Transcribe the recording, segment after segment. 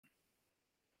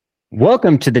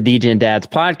Welcome to the DJ and Dads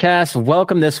podcast.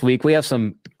 Welcome this week. We have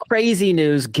some crazy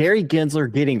news. Gary Gensler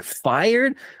getting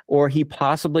fired, or he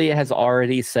possibly has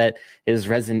already sent his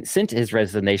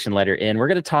resignation letter in. We're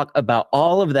going to talk about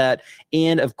all of that.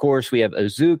 And of course, we have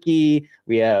Azuki,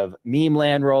 we have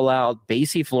Memeland rollout,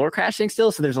 Basie floor crashing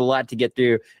still. So there's a lot to get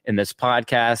through in this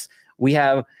podcast. We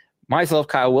have myself,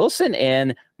 Kyle Wilson,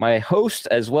 and my host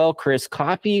as well, Chris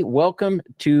Coffey. Welcome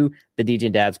to the DJ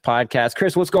and Dads podcast.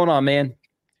 Chris, what's going on, man?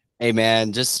 Hey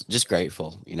man, just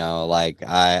grateful.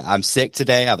 I'm sick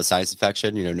today. I have a sinus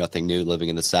infection. Nothing new living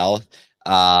in the South.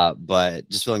 But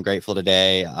just feeling grateful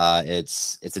today.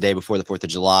 It's the day before the 4th of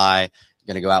July.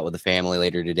 Gonna go out with the family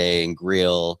later today and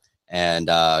grill, and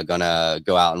gonna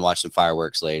go out and watch some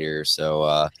fireworks later.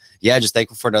 So just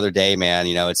thankful for another day, man.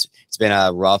 It's been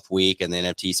a rough week in the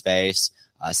NFT space.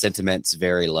 Sentiment's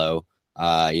very low.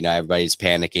 Everybody's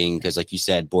panicking because, like you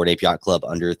said, Bored Ape Yacht Club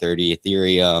under 30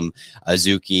 Ethereum.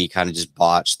 Azuki kind of just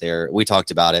botched we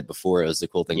talked about it before. It was the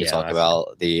cool thing to talk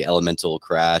about, the elemental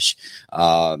crash.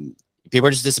 People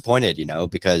are just disappointed,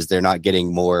 because they're not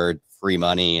getting more free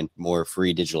money and more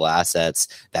free digital assets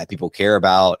that people care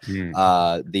about.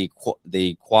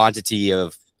 The quantity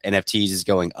of NFTs is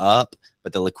going up,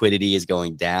 but the liquidity is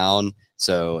going down.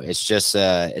 So it's just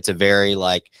it's a very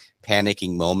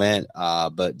panicking moment,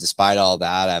 but despite all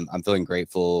that, I'm feeling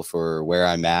grateful for where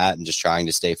I'm at and just trying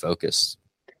to stay focused.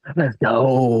 Let's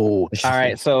go. All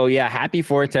right, so happy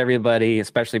 4th to everybody,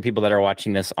 especially people that are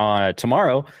watching this on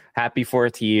tomorrow. Happy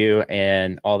 4th to you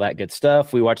and all that good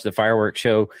stuff. We watched the fireworks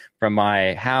show from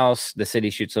my house. The city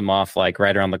shoots them off right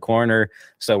around the corner,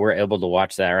 so we're able to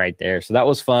watch that right there. So that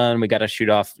was fun. We got to shoot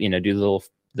off,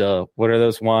 do what are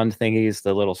those wand thingies,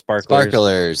 the little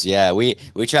sparklers. Yeah, we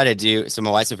try to do, so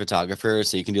my wife's a photographer,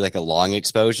 so you can do a long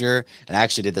exposure, and I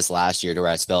actually did this last year to where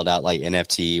I spelled out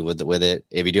NFT with it.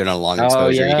 If you do it on a long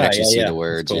exposure, you can actually see the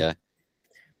words. Cool.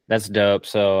 That's dope.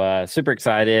 So super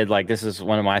excited. This is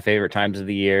one of my favorite times of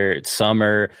the year. It's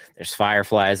summer, there's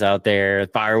fireflies out there,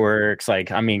 fireworks.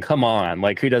 Come on,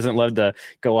 who doesn't love to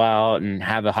go out and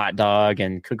have a hot dog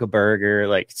and cook a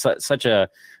burger? Such an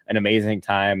amazing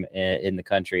time in the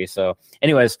country. So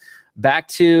anyways, back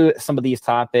to some of these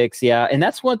topics. And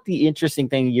that's what the interesting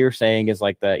thing you're saying is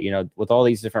with all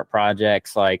these different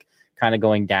projects kind of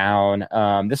going down,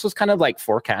 this was kind of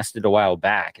forecasted a while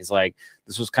back.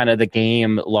 This was kind of the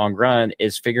game long run,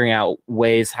 is figuring out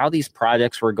ways how these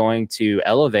projects were going to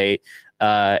elevate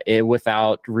it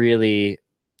without really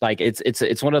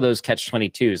it's one of those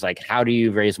catch-22s. How do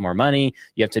you raise more money?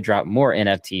 You have to drop more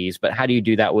NFTs, but how do you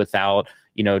do that without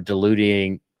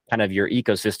diluting kind of your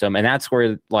ecosystem? And that's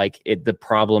where the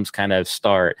problems kind of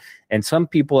start. And some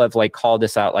people have called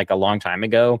this out a long time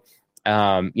ago.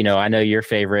 I know your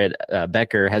favorite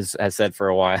Becker has said for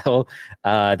a while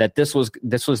that this was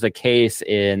the case,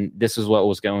 and this is what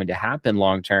was going to happen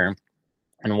long term,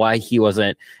 and why he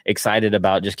wasn't excited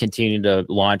about just continuing to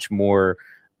launch more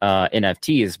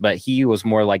NFTs. But he was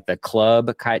more like the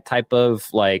club type of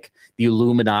the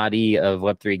Illuminati of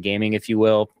Web3 gaming, if you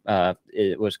will.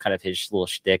 It was kind of his little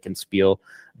shtick and spiel.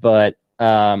 But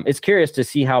it's curious to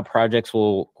see how projects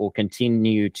will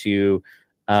continue to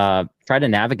try to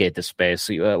navigate this space.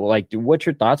 What's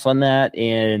your thoughts on that?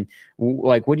 And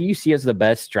what do you see as the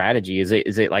best strategy? Is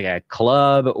it a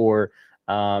club, or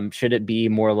should it be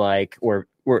more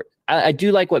I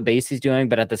do like what Basie's doing,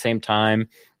 but at the same time,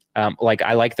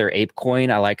 I like their ape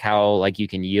coin. I like how you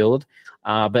can yield,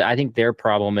 but I think their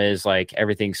problem is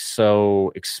everything's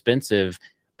so expensive.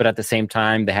 But at the same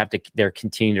time, they're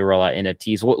continuing to roll out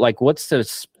NFTs.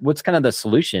 What's kind of the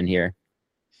solution here?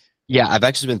 Yeah, I've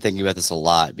actually been thinking about this a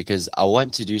lot because I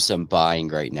want to do some buying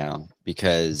right now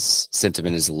because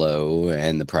sentiment is low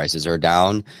and the prices are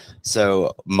down.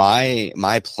 So my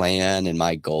plan and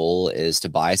my goal is to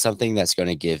buy something that's going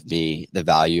to give me the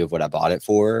value of what I bought it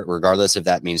for, regardless if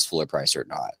that means floor price or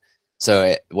not.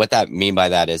 So what that mean by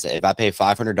that is, if I pay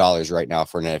 $500 right now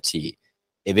for an NFT,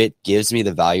 if it gives me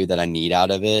the value that I need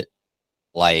out of it,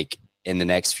 in the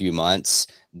next few months,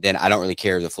 then I don't really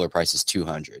care if the floor price is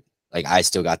 200. I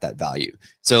still got that value.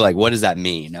 So what does that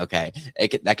mean? Okay.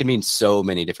 That could mean so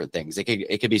many different things. It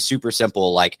could be super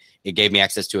simple. It gave me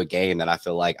access to a game that I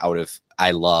feel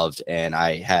I loved, and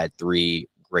I had 3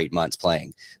 great months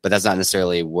playing, but that's not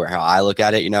necessarily how I look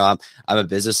at it. I'm a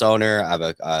business owner. I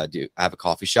have a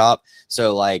coffee shop.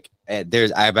 So I've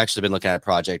actually been looking at a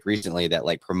project recently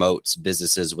that promotes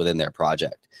businesses within their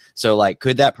project. So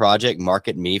could that project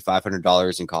market me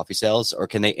 $500 in coffee sales, or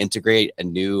can they integrate a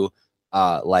new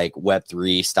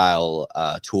Web3 style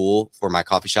tool for my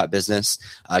coffee shop business?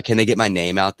 Can they get my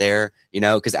name out there?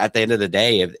 Because at the end of the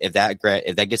day, if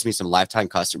that gets me some lifetime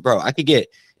customer, bro, I could get,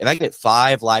 if I get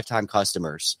 5 lifetime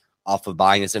customers off of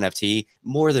buying this NFT,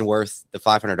 more than worth the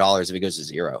 $500 if it goes to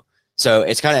zero. So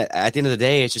it's kind of, at the end of the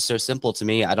day, it's just so simple to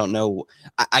me. I don't know.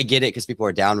 I get it because people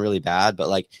are down really bad, but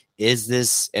like, is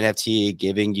this NFT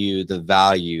giving you the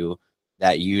value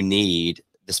that you need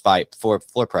despite floor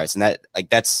price? And that, like,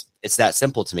 it's that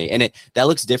simple to me. And that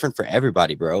looks different for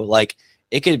everybody, bro. Like,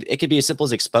 it could be as simple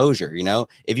as exposure. You know,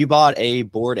 if you bought a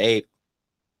Bored Ape,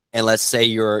 and let's say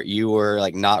you were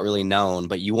like not really known,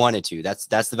 but you wanted to, that's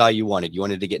the value you wanted. You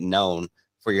wanted to get known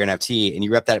for your NFT, and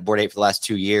you rep that Bored Ape for the last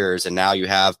 2 years, and now you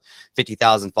have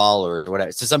 50,000 followers or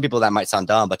whatever. To some people that might sound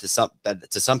dumb, but to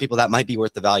some people that might be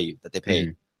worth the value that they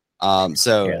paid.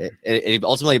 So it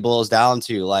ultimately boils down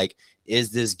to, like,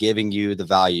 is this giving you the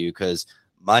value? Because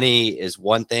money is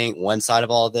one side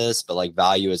of all of this, but like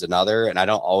value is another. And I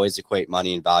don't always equate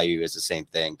money and value as the same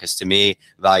thing. Because to me,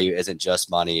 value isn't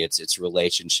just money. It's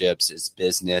relationships, it's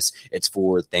business, it's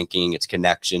forward thinking, it's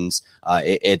connections.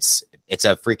 It's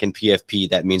a freaking PFP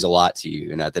that means a lot to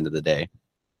you. And at the end of the day.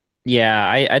 Yeah,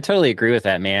 I totally agree with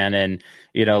that, man. And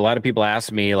a lot of people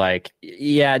ask me, like,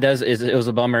 yeah, it was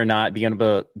a bummer not being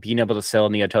able to sell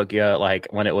Neotokyo like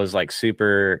when it was like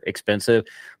super expensive.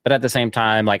 But at the same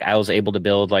time, like, I was able to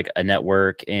build like a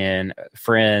network and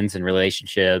friends and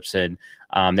relationships, and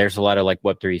there's a lot of like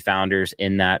Web3 founders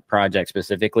in that project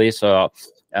specifically. So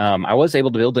I was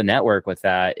able to build a network with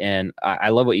that. And I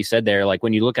love what you said there. Like,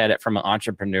 when you look at it from an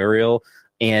entrepreneurial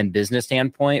and business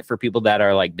standpoint, for people that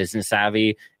are like business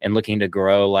savvy and looking to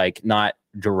grow, like, not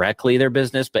directly their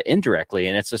business, but indirectly.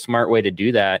 And it's a smart way to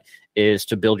do that, is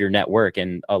to build your network.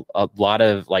 And a lot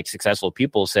of like successful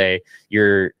people say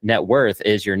your net worth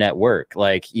is your network.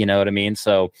 Like, you know what I mean?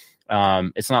 So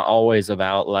it's not always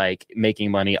about like making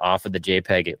money off of the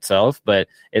JPEG itself, but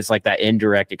it's like that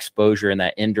indirect exposure and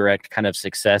that indirect kind of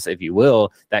success, if you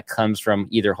will, that comes from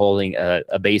either holding a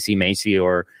Basie Macy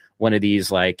or one of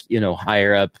these, like,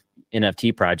 higher up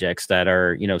NFT projects that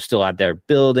are, still out there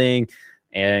building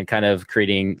and kind of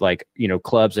creating like,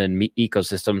 clubs and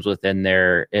ecosystems within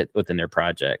their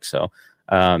project. So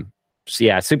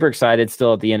yeah, super excited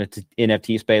still at the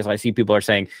NFT space. I see people are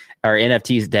saying, are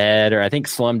NFTs dead? Or I think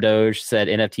Slum Doge said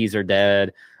NFTs are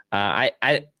dead.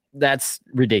 That's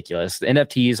ridiculous. The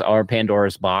NFTs are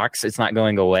Pandora's box. It's not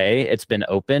going away. It's been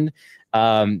opened.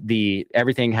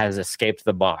 Everything has escaped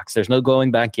the box. There's no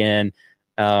going back in.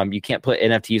 You can't put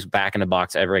NFTs back in a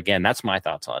box ever again. That's my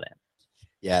thoughts on it.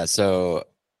 Yeah, so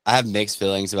I have mixed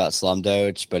feelings about Slum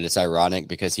Doge, but it's ironic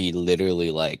because he literally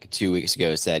like 2 weeks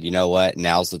ago said, you know what,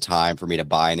 now's the time for me to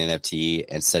buy an NFT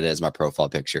and set it as my profile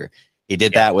picture. He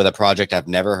did that with a project I've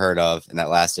never heard of, and that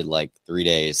lasted like 3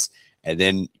 days. And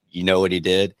then you know what he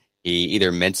did? He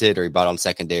either minted or he bought on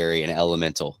secondary an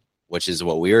Elemental, which is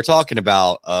what we were talking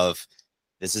about of,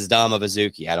 this is dumb of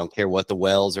Azuki. I don't care what the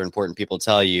whales or important people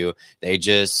tell you. They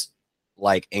just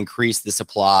like increase the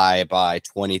supply by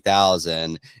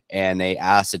 20,000 and they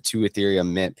asked a 2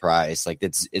 Ethereum mint price. Like,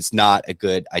 it's not a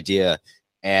good idea,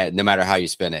 and no matter how you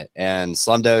spin it. And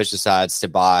Slum Doge decides to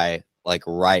buy like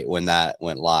right when that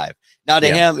went live. Now to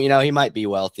him, he might be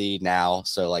wealthy now,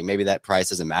 so like maybe that price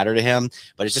doesn't matter to him,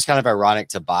 but it's just kind of ironic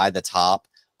to buy the top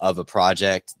of a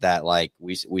project that like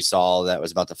we saw that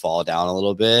was about to fall down a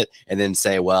little bit, and then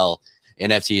say, well,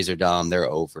 NFTs are dumb, they're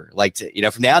over. Like,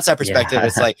 from the outside perspective,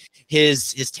 it's like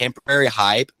his temporary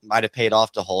hype might have paid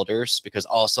off to holders because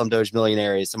Slum Doge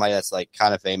Millionaire is somebody that's like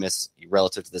kind of famous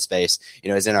relative to the space,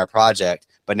 is in our project.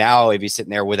 But now if he's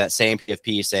sitting there with that same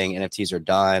PFP saying NFTs are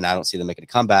done, I don't see them making a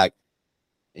comeback.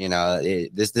 I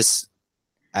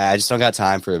just don't got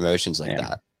time for emotions like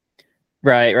that.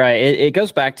 Right. It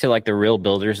goes back to like the real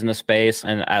builders in the space.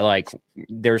 And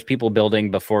there's people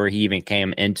building before he even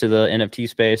came into the NFT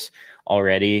space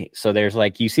already. So there's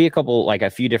like, you see a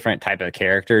few different type of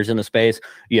characters in the space.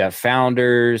 You have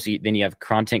founders, then you have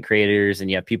content creators, and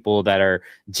you have people that are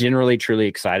generally truly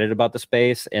excited about the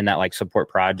space and that like support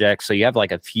projects. So you have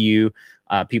like a few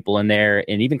people in there,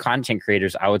 and even content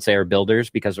creators, I would say, are builders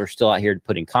because we're still out here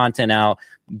putting content out,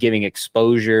 giving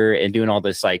exposure and doing all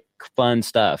this like fun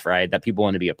stuff, right, that people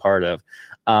want to be a part of.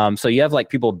 So you have like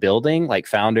people building, like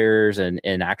founders and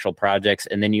actual projects,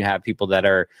 and then you have people that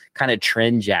are kind of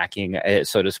trend jacking,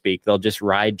 so to speak. They'll just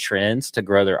ride trends to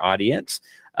grow their audience,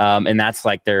 and that's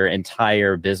like their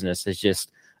entire business is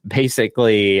just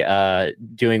basically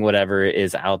doing whatever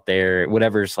is out there,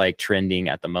 whatever's like trending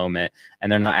at the moment,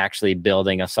 and they're not actually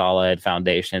building a solid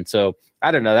foundation. So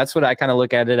I don't know. That's what I kind of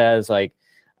look at it as. Like,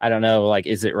 I don't know, like,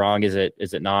 is it wrong? Is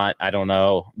it not? I don't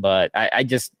know. But I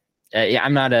just,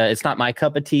 I'm not it's not my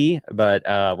cup of tea, but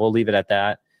we'll leave it at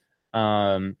that.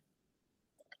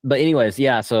 But anyways,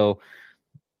 yeah. So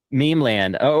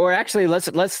Memeland. Oh, or actually, let's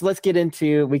get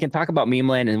into. We can talk about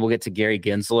Memeland, and we'll get to Gary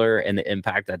Gensler and the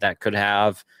impact that that could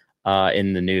have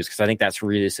in the news, because I think that's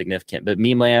really significant. But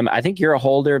Memeland, I think you're a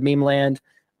holder of Memeland.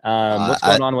 What's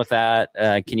going on with that?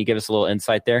 Can you give us a little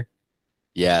insight there?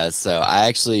 Yeah, so I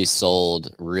actually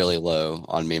sold really low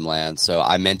on Memeland. So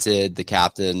I minted the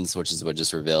captains, which is what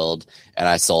just revealed, and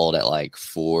I sold at like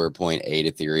 4.8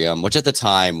 Ethereum, which at the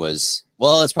time was,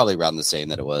 well, it's probably around the same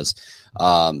that it was.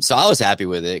 So I was happy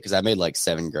with it because I made like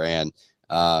 7 grand,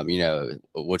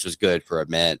 which was good for a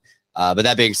mint. But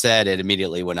that being said, it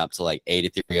immediately went up to like 8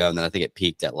 Ethereum. Then I think it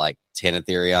peaked at like 10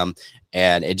 Ethereum,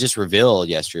 and it just revealed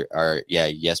yesterday, or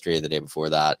the day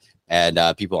before that. And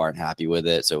people aren't happy with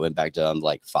it, so it went back down to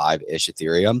like 5-ish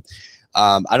Ethereum.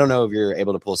 I don't know if you're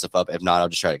able to pull stuff up. If not, I'll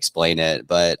just try to explain it.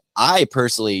 But I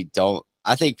personally don't.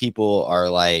 I think people are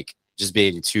like just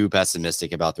being too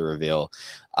pessimistic about the reveal,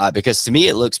 because to me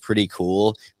it looks pretty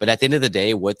cool. But at the end of the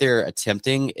day, what they're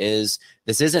attempting is,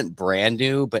 this isn't brand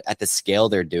new, but at the scale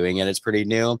they're doing it, it's pretty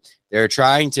new. They're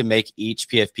trying to make each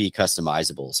PFP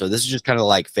customizable. So this is just kind of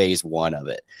like phase 1 of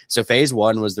it. So phase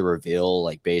 1 was the reveal,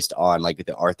 like based on like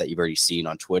the art that you've already seen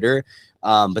on Twitter.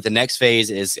 But the next phase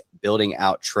is building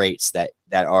out traits that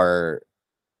are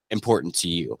important to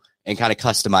you and kind of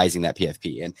customizing that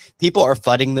PFP. And people are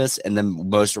fudding this in the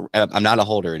most, I'm not a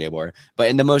holder anymore, but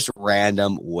in the most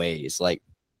random ways. Like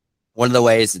one of the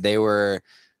ways they were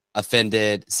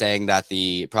offended, saying that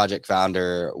the project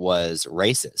founder was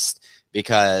racist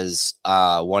because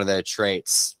one of the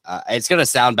traits, it's going to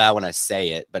sound bad when I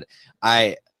say it, but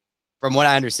from what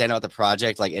I understand about the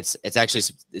project, like it's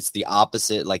the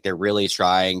opposite. Like they're really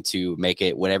trying to make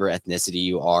it whatever ethnicity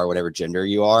you are, whatever gender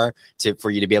you are,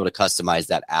 for you to be able to customize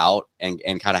that out and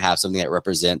kind of have something that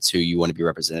represents who you want to be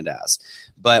represented as.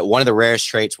 But one of the rarest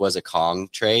traits was a Kong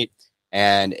trait,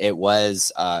 and it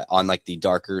was on like the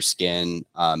darker skin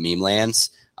meme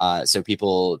lands. So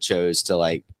people chose to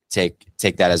like take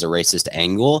that as a racist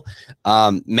angle.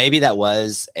 Maybe that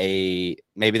was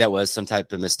some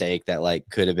type of mistake that like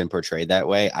could have been portrayed that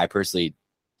way. I personally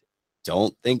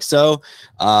don't think so.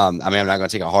 I mean, I'm not going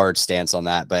to take a hard stance on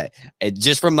that, but it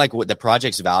just from like what the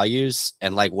project's values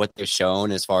and like what they've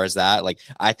shown as far as that, like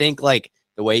I think like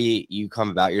the way you come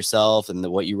about yourself and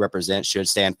what you represent should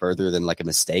stand further than like a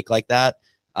mistake like that.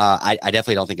 I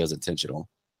definitely don't think it was intentional.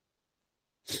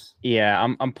 Yeah,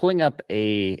 I'm pulling up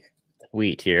a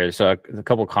tweet here. So a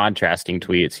couple contrasting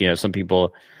tweets. You know, some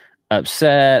people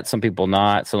upset, some people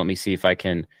not. So let me see if I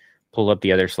can pull up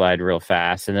the other slide real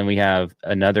fast. And then we have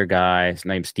another guy, his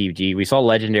name's Steve G. We saw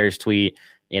Legendary's tweet,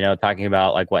 talking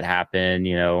about like what happened,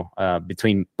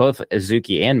 between both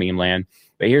Azuki and Memeland.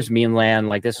 But here's Memeland.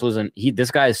 Like this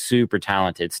guy is super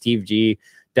talented. Steve G,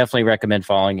 definitely recommend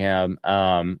following him.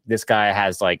 This guy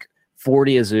has like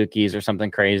 40 Azukis or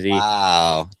something crazy.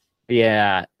 Wow.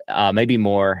 Yeah. Maybe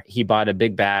more. He bought a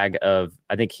big bag of,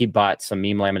 I think he bought some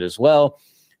Memeland as well,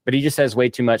 but he just has way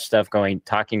too much stuff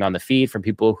talking on the feed from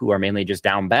people who are mainly just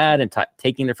down bad and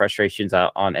taking their frustrations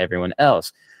out on everyone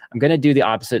else. I'm going to do the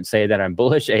opposite and say that I'm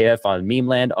bullish AF on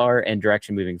Memeland art and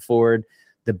direction moving forward.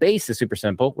 The base is super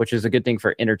simple, which is a good thing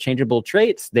for interchangeable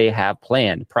traits they have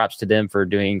planned. Props to them for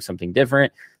doing something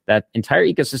different. That entire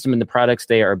ecosystem and the products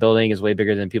they are building is way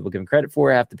bigger than people give them credit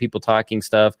for. Half the people talking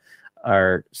stuff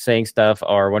are saying stuff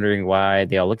are wondering why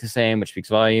they all look the same, which speaks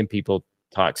volume. People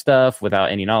talk stuff without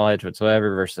any knowledge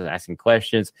whatsoever versus asking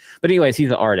questions. But anyways,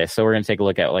 he's an artist. So we're going to take a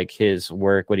look at like his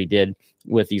work, what he did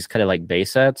with these kind of like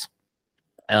base sets.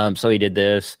 So he did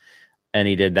this and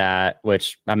he did that,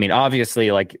 which, I mean, obviously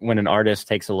like when an artist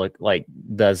takes a look, like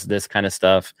does this kind of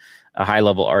stuff, a high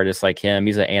level artist like him,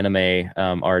 he's an anime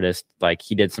artist. Like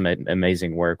he did some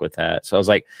amazing work with that. So I was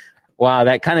like, wow,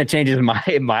 that kind of changes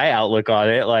my outlook on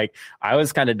it. Like I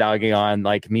was kind of dogging on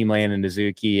like Memeland and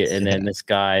Azuki, and then this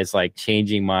guy is like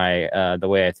changing my the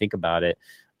way I think about it.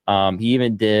 He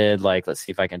even did like, let's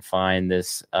see if I can find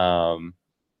this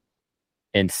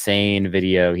insane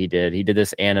video he did. He did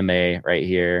this anime right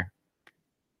here.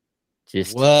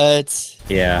 Just what?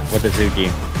 Yeah, with Azuki.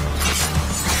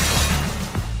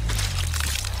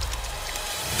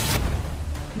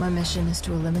 My mission is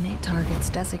to eliminate targets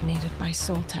designated by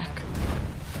Soul Tech,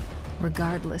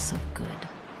 regardless of good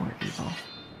or evil.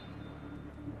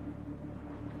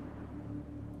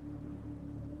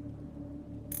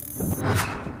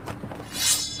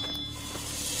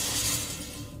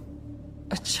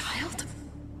 A child?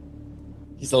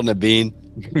 He's holding a bean.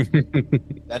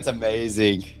 That's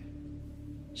amazing.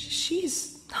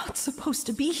 She's not supposed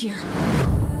to be here.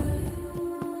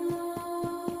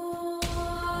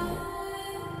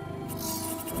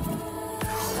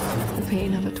 The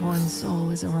pain of a torn soul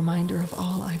is a reminder of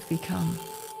all I've become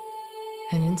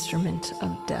an instrument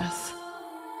of death.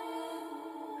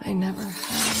 I never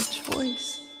had a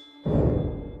choice.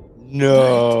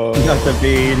 No. Not the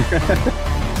bean.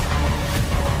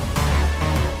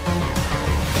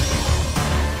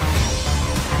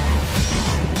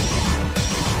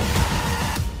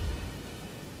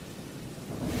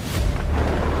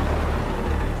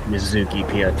 Mizuki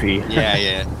PFP.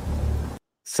 Yeah.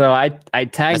 So I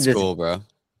tagged That's this. cool, bro.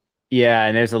 Yeah,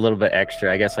 and there's a little bit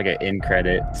extra. I guess like an in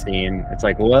credit scene. It's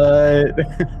like what?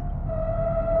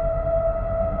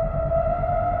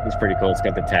 It's pretty cool. It's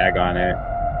got the tag on it.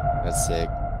 That's sick.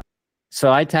 So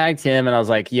I tagged him and I was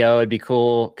like, yo, it'd be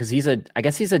cool because I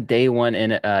guess he's a day one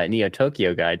in Neo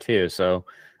Tokyo guy too. So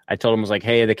I told him, I was like,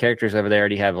 hey, the characters over there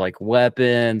already have like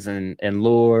weapons and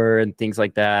lore and things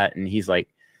like that. And he's like,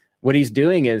 what he's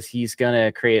doing is he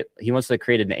wants to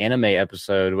create an anime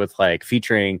episode with like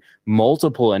featuring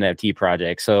multiple NFT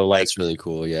projects. So like, that's really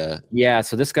cool. Yeah. Yeah.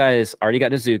 So this guy's already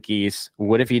got Azuki's.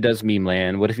 What if he does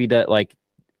Memeland? What if he does like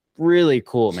really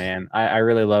cool, man? I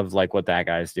really love like what that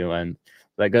guy's doing.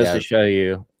 That goes to show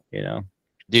you,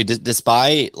 dude,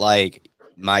 despite like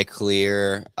my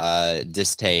clear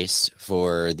distaste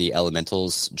for the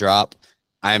elementals drop,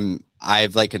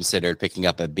 I've like considered picking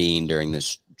up a bean during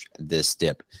this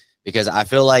dip, because I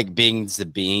feel like the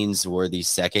beans were the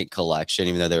second collection,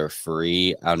 even though they were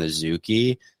free on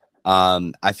Azuki.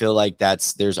 I feel like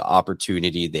there's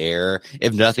opportunity there.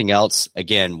 If nothing else,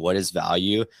 again, what is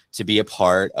value to be a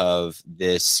part of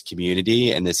this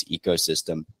community and this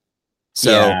ecosystem?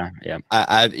 So yeah.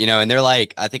 I and they're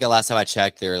like, I think the last time I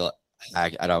checked, they're I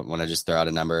don't want to just throw out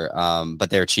a number, but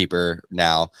they're cheaper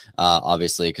now,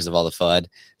 obviously because of all the FUD.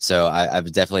 So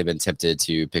I've definitely been tempted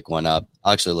to pick one up.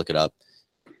 I'll actually look it up.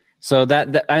 So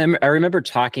I remember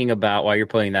talking about, while you're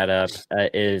putting that up,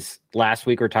 is last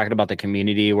week we're talking about the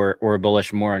community. We're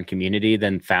bullish more on community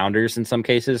than founders in some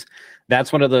cases.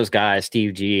 That's one of those guys,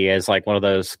 Steve G, is like one of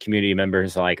those community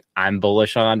members like I'm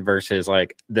bullish on versus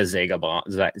like the Zagabond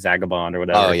or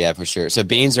whatever. Oh yeah, for sure. So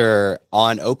beans are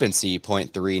on OpenSea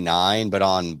 0.39, but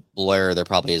on Blur they're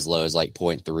probably as low as like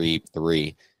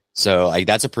 0.33. So like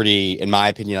that's a pretty, in my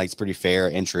opinion, like it's pretty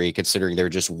fair entry considering they're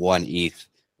just 1 ETH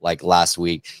like last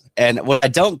week. And what I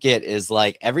don't get is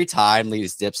like every time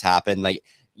these dips happen, like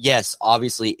yes,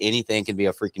 obviously anything can be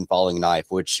a freaking falling knife,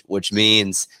 which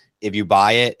means if you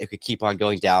buy it, it could keep on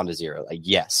going down to zero. Like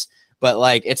yes, but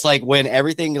like it's like when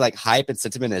everything like hype and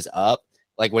sentiment is up,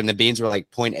 like when the beans were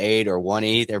like 0.8 or 1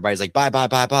 ETH, everybody's like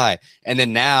buy, and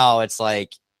then now it's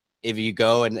like if you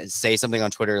go and say something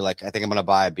on Twitter like I think I'm gonna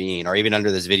buy a bean, or even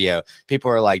under this video, people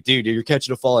are like, dude, you're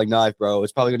catching a falling knife, bro.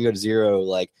 It's probably gonna go to zero.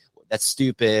 Like that's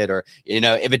stupid. Or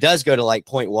if it does go to like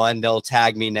 0.1, they'll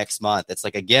tag me next month. It's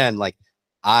like, again, like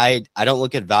I don't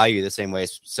look at value the same way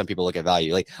as some people look at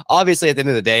value. Like obviously at the end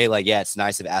of the day, like yeah, it's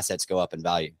nice if assets go up in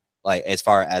value, like as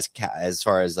far as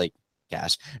like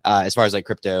cash, as far as like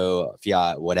crypto,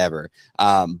 fiat, whatever.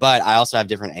 But I also have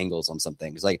different angles on some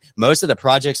things. Like most of the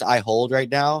projects I hold right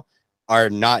now are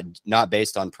not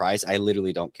based on price. I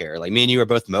literally don't care. Like me and you are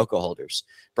both Mocha holders,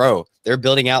 bro. They're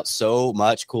building out so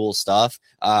much cool stuff.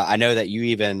 I know that you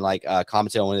even like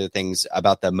commented on one of the things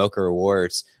about the Mocha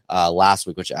rewards last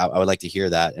week, which I would like to hear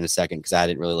that in a second because I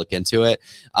didn't really look into it.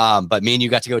 But me and you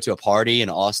got to go to a party in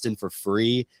Austin for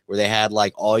free where they had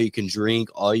like all you can drink,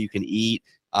 all you can eat.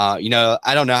 I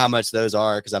don't know how much those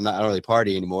are because I don't really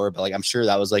party anymore, but like I'm sure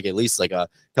that was like at least like a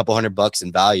couple $100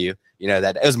 in value.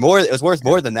 That it was worth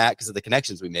more than that because of the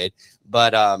connections we made.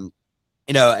 But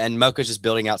and Mocha's just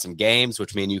building out some games,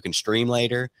 which mean you can stream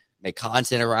later, make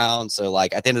content around. So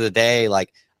like at the end of the day,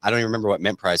 like I don't even remember what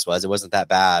mint price was. It wasn't that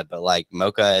bad, but like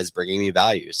Mocha is bringing me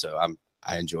value, so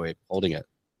I enjoy holding it.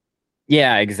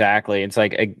 Yeah, exactly. It's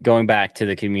like going back to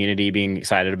the community, being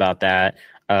excited about that.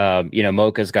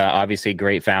 Mocha's got obviously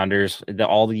great founders.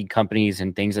 All the companies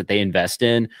and things that they invest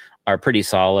in are pretty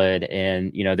solid,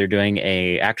 and they're doing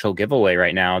a actual giveaway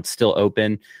right now. It's still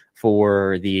open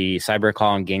for the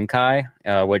CyberCon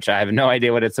Genkai, which I have no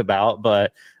idea what it's about,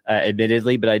 but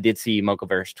admittedly, but I did see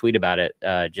Mochaverse tweet about it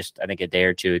just I think a day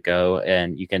or two ago,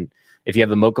 and you can. If you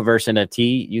have a Mochaverse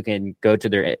NFT, you can go to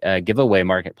their giveaway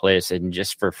marketplace and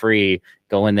just for free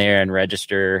go in there and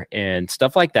register, and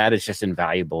stuff like that is just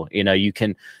invaluable. You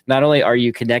can not only are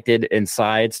you connected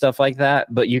inside stuff like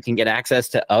that, but you can get access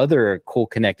to other cool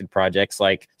connected projects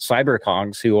like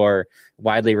CyberKongs, who are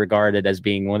widely regarded as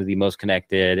being one of the most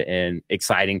connected and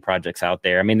exciting projects out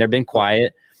there. I mean, they've been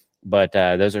quiet, but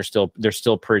they're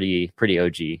still pretty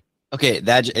OG. Okay,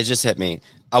 it just hit me.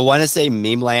 I want to say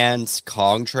Memeland's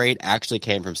Kong trade actually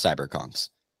came from CyberKongs.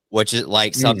 which is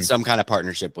like some kind of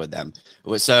partnership with them.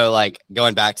 So like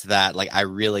going back to that, like I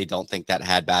really don't think that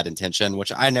had bad intention,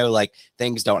 which I know like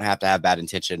things don't have to have bad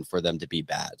intention for them to be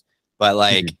bad. But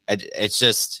like it's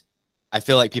just, I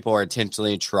feel like people are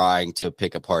intentionally trying to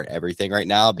pick apart everything right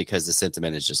now because the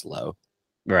sentiment is just low.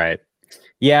 Right.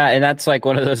 Yeah, and that's like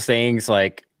one of those things,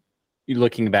 like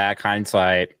looking back,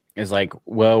 hindsight is like,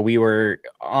 well, we were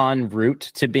en route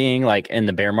to being like in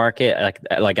the bear market,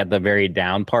 like at the very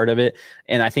down part of it.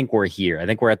 And I think we're here. I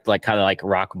think we're at like kind of like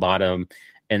rock bottom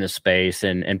in the space,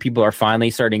 and people are finally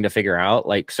starting to figure out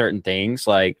like certain things,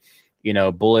 like, you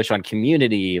know, bullish on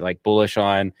community, like bullish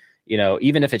on, you know,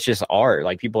 even if it's just art,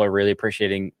 like people are really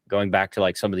appreciating going back to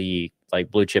like some of the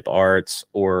like blue chip arts,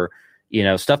 or, you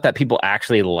know, stuff that people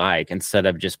actually like instead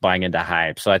of just buying into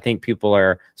hype. So I think people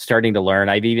are starting to learn.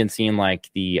 I've even seen like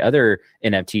the other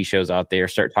NFT shows out there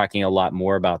start talking a lot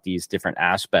more about these different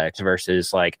aspects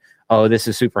versus like, oh, this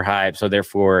is super hype, so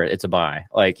therefore it's a buy.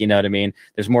 Like, you know what I mean?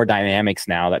 There's more dynamics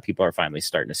now that people are finally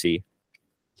starting to see.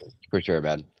 For sure,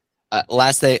 man.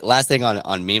 Last thing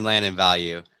on Memeland and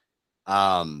value.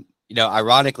 You know,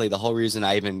 ironically, the whole reason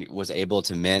I even was able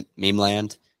to mint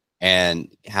Memeland and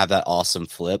have that awesome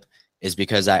flip is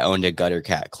because I owned a Gutter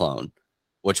Cat clone,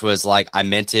 which was like I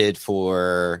minted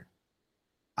for,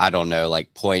 I don't know,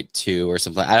 like 0.2 or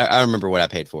something. I don't remember what I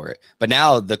paid for it. But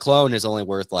now the clone is only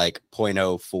worth like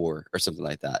 0.04 or something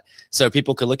like that. So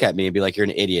people could look at me and be like, you're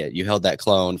an idiot. You held that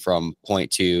clone from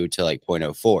 0.2 to like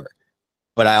 0.04.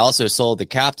 But I also sold the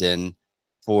captain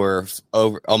for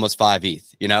over almost 5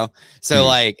 ETH, you know? So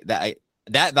like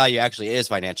that value actually is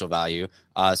financial value.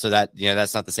 So that, you know,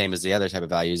 that's not the same as the other type of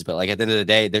values, but like at the end of the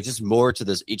day, there's just more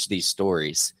to each of these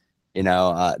stories, you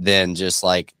know, than just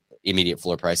like immediate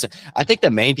floor price. So I think the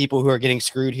main people who are getting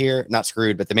screwed here, not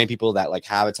screwed, but the main people that like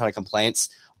have a ton of complaints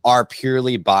are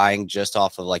purely buying just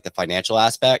off of like the financial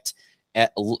aspect,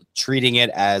 treating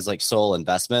it as like sole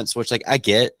investments, which like I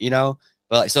get, you know,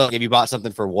 but like, so like if you bought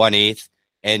something for 1 ETH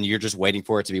and you're just waiting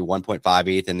for it to be 1.5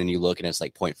 ETH, and then you look and it's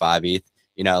like 0.5 ETH,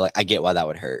 you know, like I get why that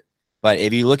would hurt. But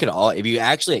if you look at if you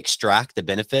actually extract the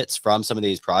benefits from some of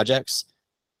these projects,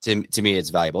 to me, it's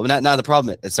valuable. But now the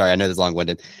problem, sorry, I know this is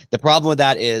long-winded. The problem with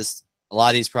that is a lot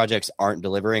of these projects aren't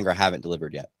delivering or haven't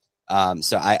delivered yet.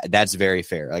 So that's very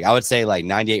fair. Like I would say like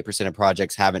 98% of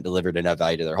projects haven't delivered enough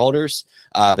value to their holders,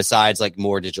 besides like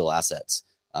more digital assets.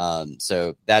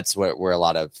 So that's where a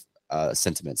lot of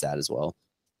sentiments at as well.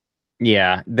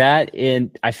 Yeah,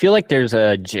 I feel like there's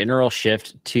a general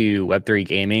shift to Web3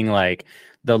 gaming. Like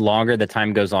the longer the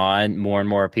time goes on, more and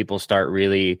more people start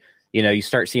really, you know, you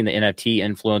start seeing the NFT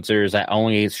influencers that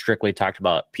only strictly talked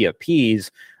about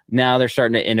PFPs. Now they're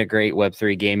starting to integrate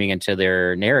Web3 gaming into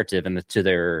their narrative and to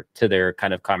their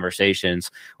kind of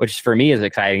conversations, which for me is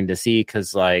exciting to see,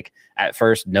 because like at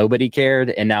first nobody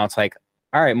cared, and now it's like,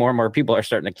 all right, more and more people are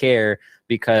starting to care,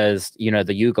 because, you know,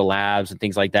 the Yuga Labs and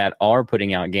things like that are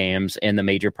putting out games, and the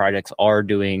major projects are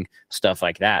doing stuff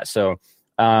like that. So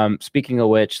speaking of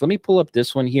which, let me pull up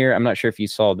this one here. I'm not sure if you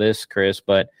saw this, Chris,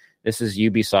 but this is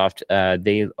Ubisoft.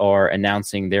 They are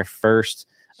announcing their first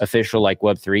official like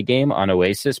Web3 game on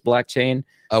Oasis blockchain.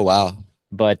 Oh, wow.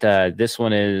 But this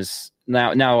one is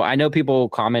now I know people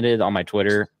commented on my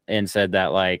Twitter and said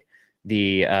that like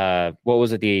the what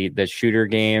was it, the shooter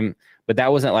game, but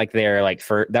that wasn't like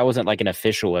that wasn't like an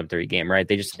official Web3 game, right?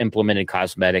 They just implemented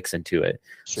cosmetics into it.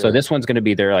 Sure. So this one's going to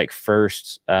be their like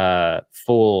first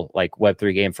full like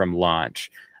Web3 game from launch.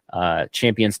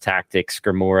 Champions Tactics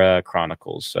Grimora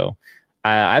Chronicles. So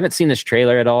I haven't seen this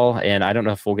trailer at all, and I don't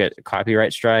know if we'll get a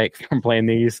copyright strike from playing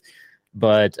these,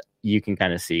 but you can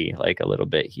kind of see like a little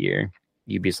bit here.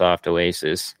 Ubisoft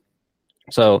Oasis.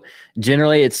 So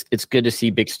generally it's good to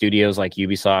see big studios like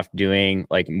Ubisoft doing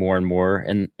like more and more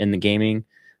in the gaming.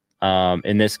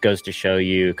 And this goes to show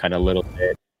you kind of a little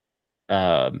bit,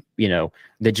 you know,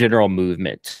 the general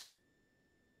movement.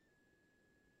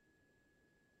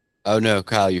 Oh no,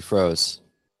 Kyle, you froze.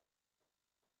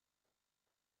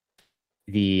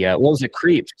 The what was it?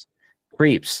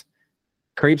 Creeps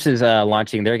is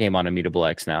launching their game on Immutable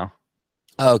X now.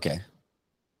 Oh, okay.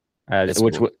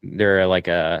 Which cool. They're like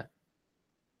a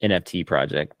NFT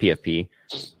project, PFP,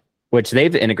 which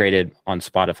they've integrated on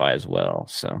Spotify as well.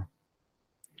 So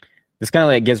this kind of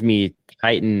like gives me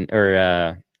Titan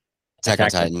or Attack on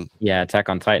Titan. Yeah, Attack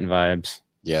on Titan vibes.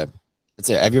 Yeah,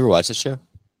 that's it. Have you ever watched this show?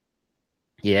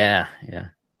 Yeah.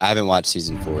 I haven't watched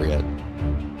season 4 yet.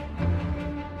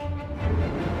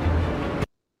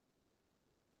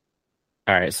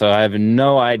 All right, so I have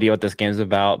no idea what this game's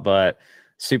about, but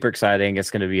super exciting.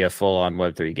 It's going to be a full-on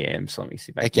Web3 game. So let me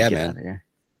see if I can get out of here.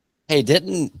 Hey,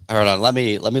 hold on. Let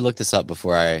me look this up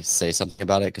before I say something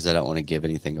about it, because I don't want to give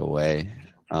anything away.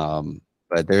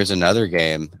 But there's another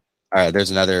game. All right,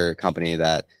 there's another company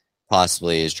that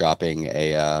possibly is dropping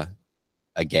a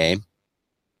game,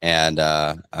 and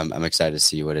I'm excited to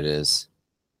see what it is.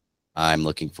 I'm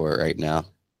looking for it right now.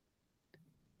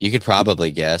 You could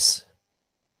probably guess.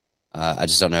 I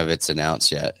just don't know if it's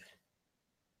announced yet.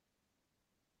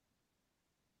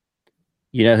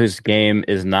 You know whose game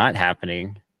is not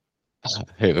happening?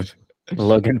 Who?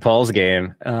 Logan Paul's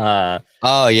game.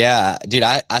 Oh yeah, dude,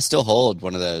 I still hold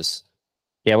one of those.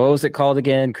 Yeah, what was it called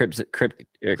again? Crypto Zoo.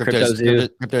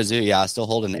 Crypto Zoo. Yeah, I still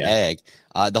hold an egg.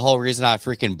 The whole reason I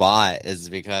freaking bought is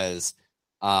because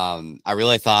I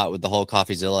really thought with the whole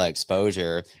CoffeeZilla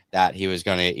exposure that he was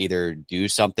going to either do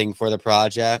something for the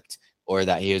project or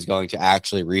that he was going to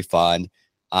actually refund.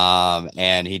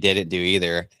 And he didn't do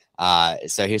either.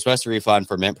 So he was supposed to refund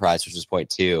for mint price, which was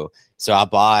 0.2. So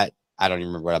I don't even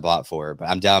remember what I bought for, but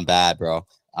I'm down bad, bro.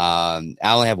 I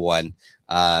only have one.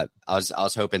 I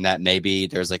was hoping that maybe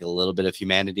there's like a little bit of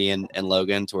humanity in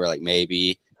Logan to where like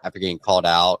maybe after getting called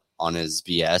out on his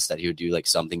BS that he would do like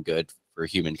something good for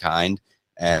humankind,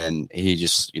 and he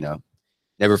just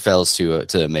never fails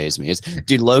to amaze me.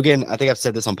 Dude, Logan, I think I've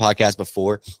said this on podcast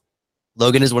before.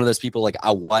 Logan is one of those people like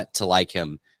I want to like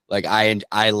him. Like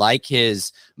I like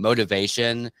his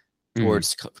motivation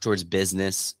towards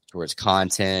business, towards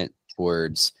content,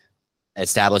 towards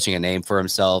establishing a name for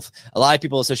himself. A lot of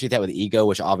people associate that with ego,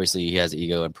 which obviously he has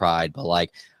ego and pride, but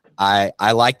like I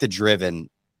like the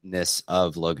drivenness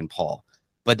of Logan Paul.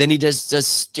 But then he does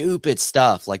stupid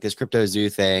stuff like this Crypto Zoo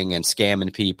thing and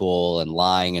scamming people and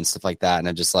lying and stuff like that. And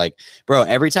I'm just like, bro,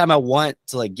 every time I want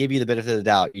to like give you the benefit of the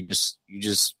doubt, you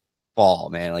just fall,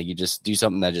 man. Like you just do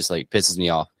something that just like pisses me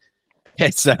off.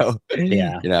 And so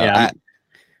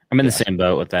I'm in the same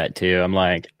boat with that too. I'm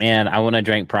like, man, I want to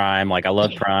drink Prime. Like I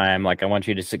love Prime. Like I want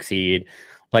you to succeed.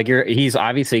 Like he's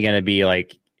obviously going to be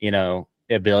like,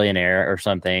 a billionaire or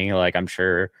something, like I'm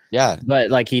sure. Yeah.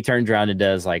 But like he turns around and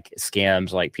does like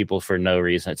scams like people for no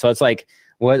reason. So it's like,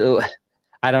 what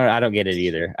I don't get it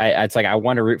either. It's like I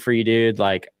want to root for you, dude.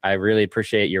 Like I really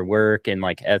appreciate your work and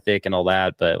like ethic and all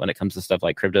that, but when it comes to stuff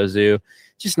like Crypto Zoo,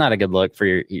 it's just not a good look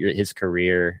for his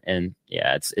career. And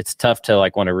yeah, it's tough to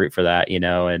like want to root for that,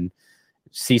 and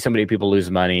see so many people lose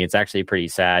money. It's actually pretty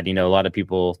sad. A lot of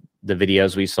people, the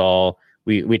videos we saw,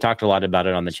 we talked a lot about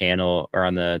it on the channel or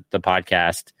on the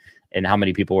podcast and how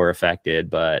many people were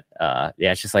affected. But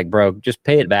it's just like, bro, just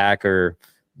pay it back or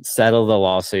settle the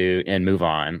lawsuit and move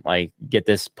on. Like get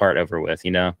this part over with,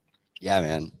 Yeah,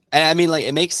 man. And I mean, like,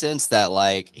 it makes sense that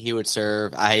like he would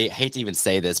serve. I hate to even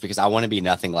say this because I want to be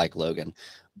nothing like Logan,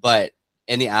 but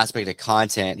in the aspect of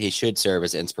content, he should serve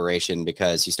as inspiration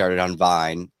because he started on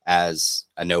Vine as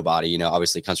a nobody,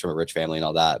 obviously comes from a rich family and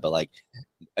all that, but like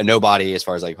a nobody as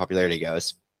far as like popularity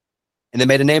goes, and then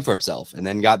made a name for himself and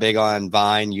then got big on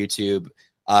Vine, YouTube.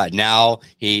 Now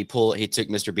he took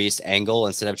Mr. Beast's angle.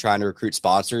 Instead of trying to recruit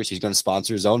sponsors, he's going to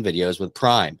sponsor his own videos with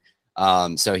Prime.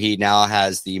 So he now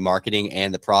has the marketing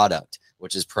and the product,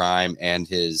 which is Prime and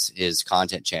his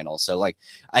content channel. So like,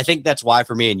 I think that's why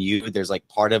for me and you, there's like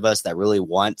part of us that really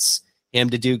wants him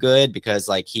to do good because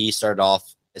like he started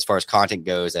off as far as content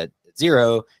goes at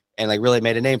 0 and like really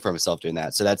made a name for himself doing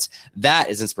that. So that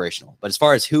is inspirational. But as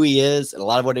far as who he is and a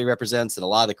lot of what he represents and a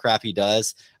lot of the crap he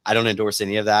does, I don't endorse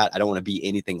any of that. I don't want to be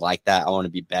anything like that. I want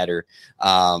to be better.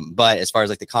 But as far as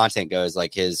like the content goes,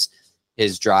 like his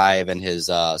drive and his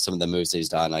some of the moves that he's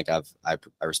done, like I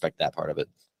respect that part of it.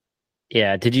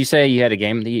 Yeah. Did you say you had a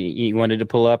game that you wanted to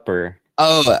pull up or?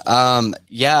 Oh,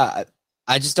 yeah.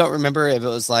 I just don't remember if it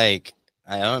was like,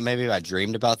 I don't know, maybe I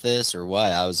dreamed about this or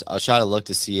what. I was trying to look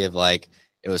to see if like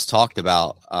it was talked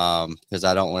about. Because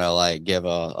I don't want to like give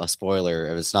a spoiler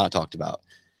if it's not talked about.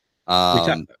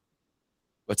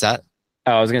 What's that?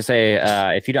 Oh, I was gonna say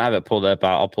if you don't have it pulled up,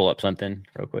 I'll pull up something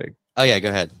real quick. Oh yeah, go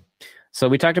ahead. So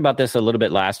we talked about this a little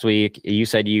bit last week. You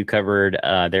said you covered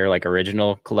their like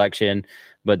original collection,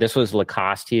 but this was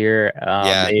Lacoste here.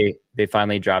 They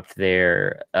finally dropped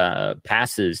their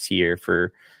passes here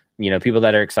for people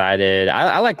that are excited.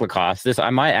 I like Lacoste.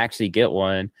 I might actually get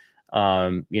one.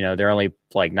 They're only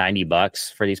like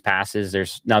 $90 for these passes.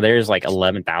 There's like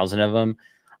 11,000 of them.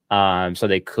 So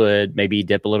they could maybe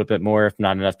dip a little bit more if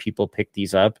not enough people pick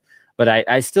these up. But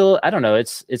I still don't know.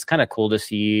 It's kind of cool to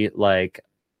see. Like,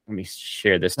 let me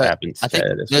share this tab instead. I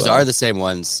think those are the same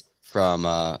ones from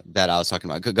that I was talking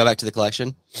about. Go back to the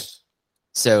collection.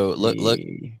 So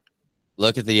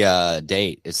look at the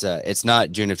date. It's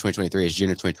not June of 2023. It's June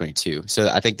of 2022. So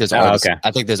I think those are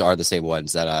I think those are the same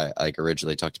ones that I like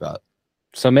originally talked about.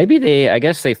 So maybe I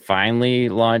guess they finally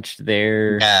launched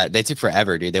their. Yeah, they took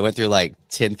forever, dude. They went through like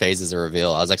 10 phases of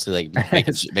reveal. I was actually like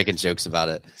making jokes about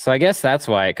it. So I guess that's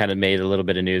why it kind of made a little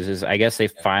bit of news. Is I guess they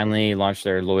finally launched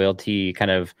their loyalty kind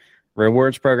of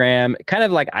rewards program. Kind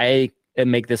of like I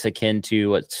make this akin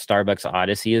to what Starbucks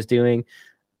Odyssey is doing.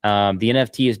 The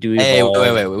NFT is doing. Hey,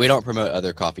 wait. We don't promote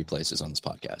other coffee places on this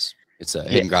podcast. It's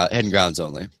hidden grounds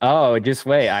only. Oh, just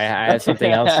wait. I had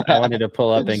something else I wanted to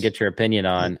pull up and get your opinion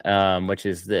on, which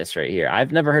is this right here.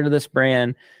 I've never heard of this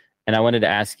brand, and I wanted to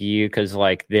ask you because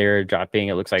like they're dropping,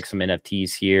 it looks like some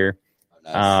NFTs here.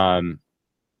 Oh,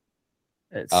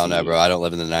 nice. I don't know, bro. I don't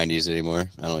live in the 90s anymore.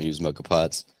 I don't use mocha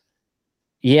pots.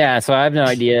 Yeah, so I have no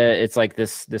idea. It's like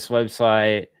this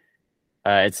website.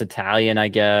 It's Italian, I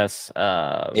guess.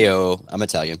 Yo, I'm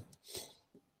Italian.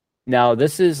 Now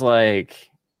this is like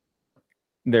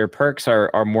their perks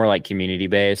are more like community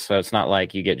based, so it's not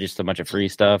like you get just a bunch of free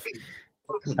stuff.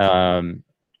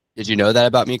 Did you know that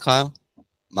about me, Kyle?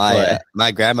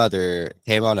 My grandmother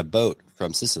came on a boat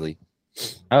from Sicily.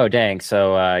 Oh dang!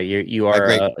 So you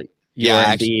are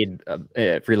indeed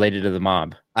related to the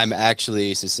mob. I'm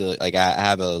actually Sicilian. Like I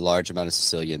have a large amount of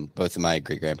Sicilian. Both of my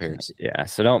great grandparents. Yeah,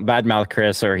 so don't badmouth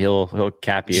Chris or he'll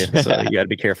cap you. So you got to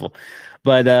be careful.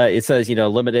 But it says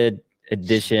limited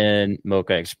edition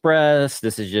Mocha Express.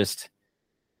 This is just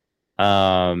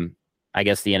I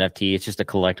guess the NFT. It's just a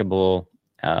collectible,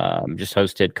 just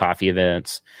hosted coffee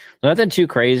events. Nothing too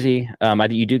crazy.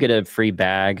 You do get a free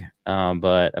bag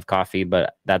but of coffee,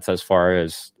 but that's as far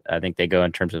as I think they go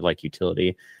in terms of like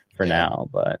utility for now.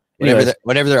 But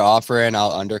whatever they're offering,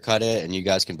 I'll undercut it and you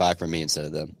guys can buy from me instead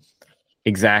of them.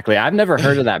 Exactly. I've never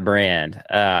heard of that brand.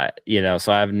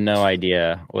 So I have no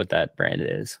idea what that brand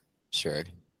is. Sure.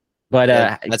 But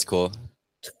that's cool.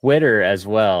 Twitter as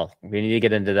well. We need to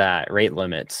get into that. Rate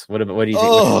limits. What do you think? What's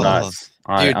your thoughts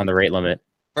on the rate limit?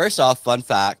 First off, fun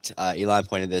fact, Elon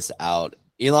pointed this out.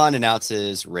 Elon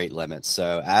announces rate limits.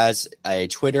 So as a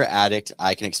Twitter addict,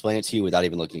 I can explain it to you without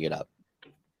even looking it up.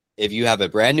 If you have a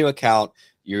brand new account,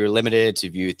 you're limited to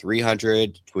view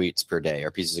 300 tweets per day or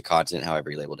pieces of content,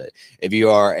 however you labeled it. If you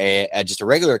are just a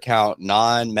regular account,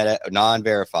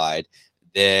 non-verified,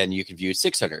 then you can view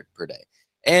 600 per day.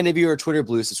 And if you're a Twitter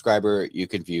Blue subscriber, you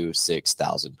can view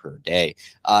 6,000 per day.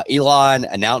 Elon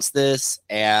announced this,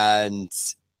 and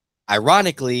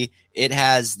ironically, it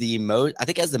has the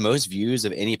most views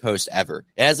of any post ever.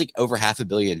 It has like over 500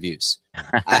 million views.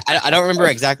 I don't remember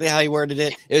exactly how he worded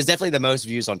it. It was definitely the most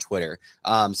views on Twitter.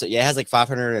 So yeah, it has like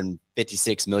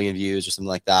 556 million views or something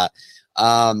like that.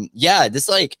 This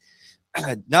like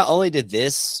not only did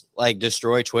this like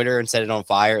destroy Twitter and set it on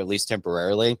fire, at least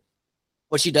temporarily.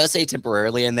 Well, she does say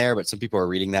temporarily in there, but some people are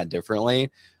reading that differently.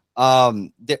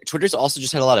 Twitter's also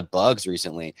just had a lot of bugs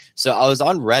recently. So I was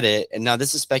on Reddit, and now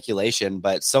this is speculation,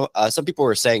 but some people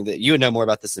were saying that you would know more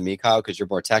about this than me, Kyle, because you're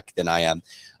more tech than I am.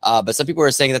 But some people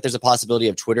were saying that there's a possibility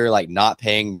of Twitter like not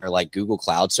paying their like Google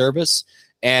Cloud service,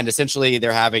 and essentially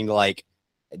they're having to like,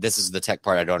 this is the tech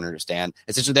part I don't understand.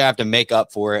 Essentially, they have to make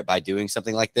up for it by doing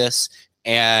something like this,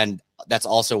 and that's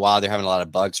also why they're having a lot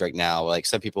of bugs right now. Like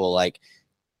some people like,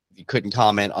 you couldn't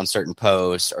comment on certain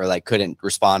posts or like couldn't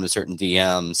respond to certain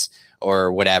DMs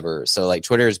or whatever. So like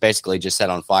Twitter is basically just set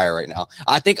on fire right now.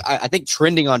 I think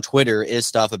trending on Twitter is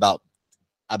stuff about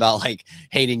like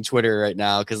hating Twitter right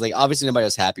now, because like obviously nobody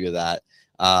was happy with that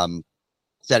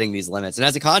setting these limits. And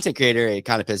as a content creator, it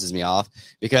kind of pisses me off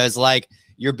because like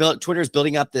Twitter's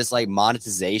building up this like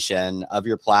monetization of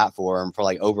your platform for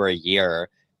like over a year,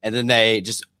 and then they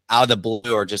just out of the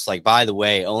blue are just like, by the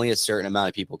way, only a certain amount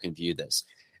of people can view this.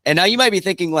 And now you might be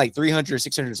thinking like 300,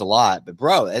 600 is a lot, but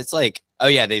bro, it's like, oh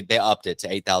yeah, they upped it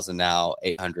to 8,000 now,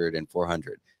 800 and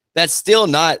 400. That's still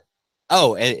not,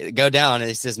 go down and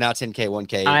it says now 10K,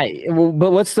 1K. But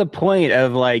what's the point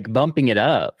of like bumping it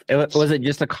up? Was it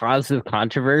just a cause of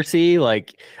controversy?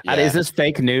 Like, is this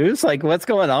fake news? Like, what's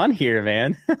going on here,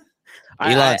 man?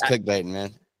 Elon's clickbaiting,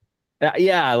 man.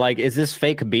 Yeah, like, is this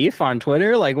fake beef on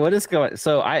Twitter? Like, what is going?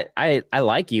 So I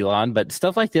like Elon, but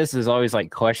stuff like this is always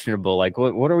like questionable. Like,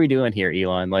 what are we doing here,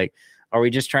 Elon? Like, are we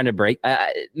just trying to break?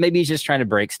 Maybe he's just trying to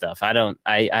break stuff.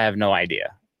 I have no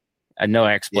idea. No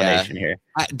explanation here.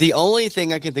 The only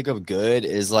thing I can think of good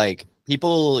is like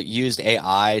people used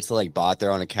AI to like bot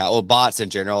their own account. Well, bots in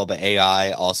general, but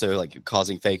AI also like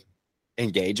causing fake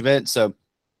engagement. So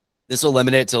this will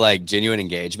limit it to like genuine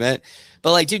engagement.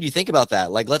 But like, dude, you think about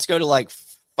that. Like, let's go to like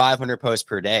 500 posts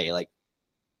per day. Like,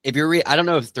 if you I don't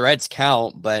know if threads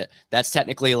count, but that's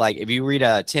technically like if you read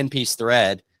a 10-piece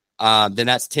thread, then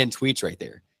that's 10 tweets right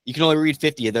there. You can only read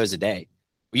 50 of those a day.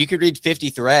 You could read 50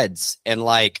 threads and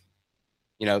like,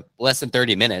 less than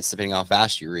 30 minutes, depending on how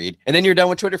fast you read. And then you're done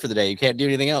with Twitter for the day. You can't do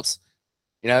anything else.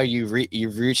 You've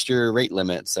reached your rate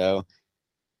limit. So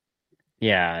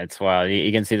yeah, it's wild.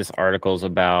 You can see this articles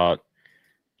about,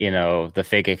 the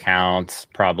fake accounts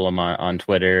problem on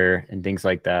Twitter and things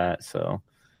like that. So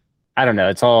I don't know.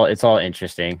 It's all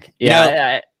interesting.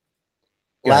 Yeah.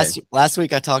 Last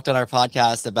week I talked on our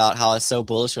podcast about how I was so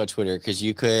bullish on Twitter because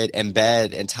you could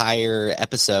embed entire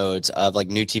episodes of like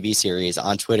new TV series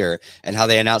on Twitter and how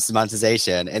they announced the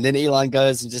monetization. And then Elon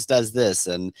goes and just does this.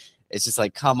 And it's just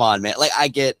like, come on, man. Like I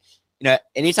get,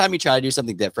 anytime you try to do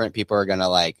something different, people are going to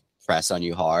like press on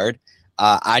you hard.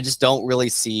 I just don't really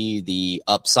see the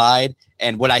upside.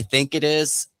 And what I think it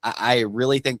is, I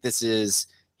really think this is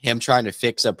him trying to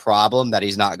fix a problem that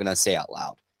he's not going to say out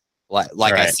loud. Like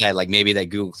right. I said, like maybe that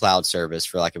Google Cloud service,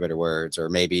 for lack of better words, or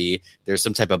maybe there's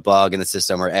some type of bug in the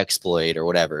system or exploit or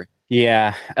whatever.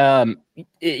 Yeah.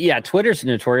 Twitter's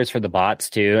notorious for the bots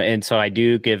too. And so I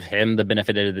do give him the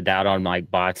benefit of the doubt on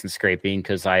like bots and scraping,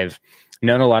 because I've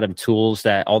known a lot of tools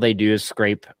that all they do is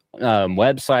scrape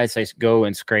websites. They go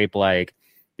and scrape like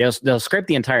they'll scrape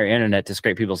the entire internet to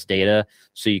scrape people's data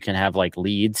so you can have like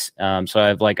leads.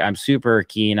 So I'm super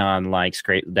keen on like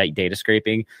data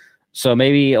scraping. So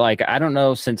maybe like, I don't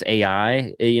know, since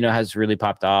AI, has really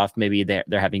popped off, maybe they're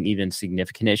having even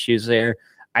significant issues there.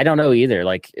 I don't know either.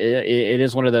 Like it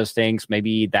is one of those things.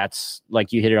 Maybe that's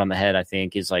like you hit it on the head. I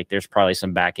think is like, there's probably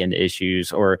some back end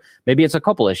issues, or maybe it's a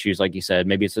couple issues. Like you said,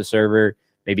 maybe it's a server,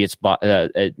 maybe it's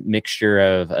a mixture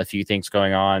of a few things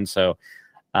going on. So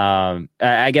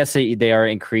I guess they are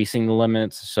increasing the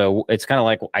limits. So it's kind of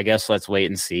like, I guess let's wait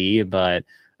and see, but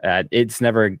it's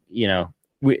never,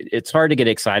 it's hard to get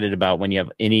excited about when you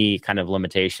have any kind of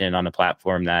limitation on a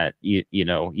platform that you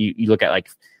look at like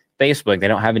Facebook, they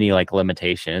don't have any like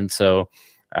limitation. So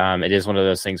it is one of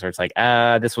those things where it's like,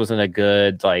 this wasn't a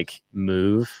good like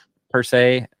move per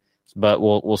se, but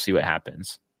we'll see what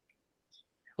happens.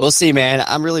 We'll see, man.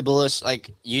 I'm really bullish. Like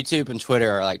YouTube and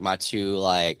Twitter are like my two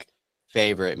like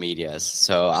favorite medias.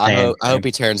 So I hope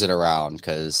he turns it around,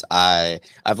 because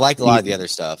I've liked a lot of the other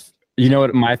stuff. You know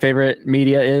what my favorite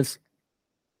media is?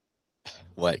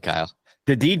 What, Kyle?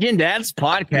 The Degen Dads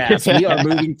podcast. We are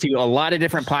moving to a lot of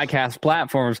different podcast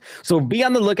platforms. So be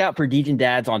on the lookout for Degen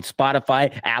Dads on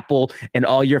Spotify, Apple, and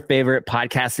all your favorite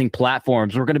podcasting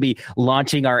platforms. We're going to be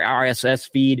launching our RSS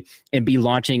feed and be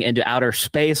launching into outer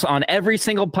space on every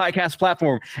single podcast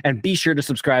platform. And be sure to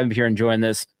subscribe if you're enjoying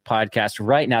this podcast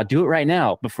right now. Do it right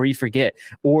now before you forget,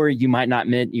 or you might not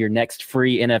mint your next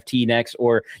free NFT next,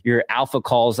 or your alpha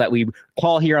calls that we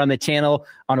call here on the channel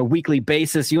on a weekly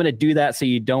basis. You want to do that so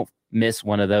you don't miss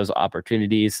one of those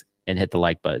opportunities, and hit the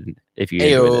like button if you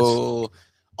enjoy this.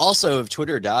 Also, if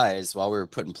Twitter dies while we're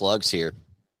putting plugs here,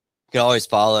 you can always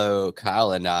follow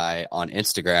Kyle and I on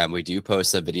Instagram. We do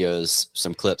post some videos,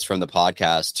 some clips from the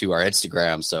podcast to our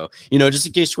Instagram. So, just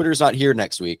in case Twitter's not here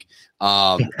next week,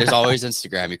 there's always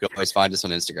Instagram. You can always find us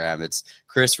on Instagram. It's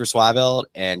Christopher Swiveld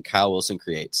and Kyle Wilson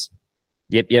Creates.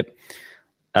 Yep.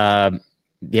 Yeah.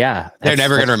 They're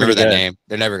never going to remember that name.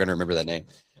 They're never going to remember that name.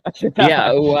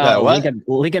 Yeah,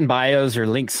 link in bios or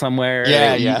link somewhere.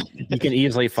 Yeah. You can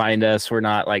easily find us. We're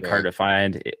not like hard to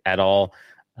find at all.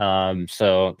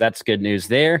 So that's good news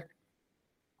there.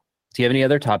 Do you have any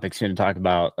other topics you want to talk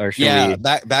about? Or should we...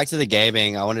 back to the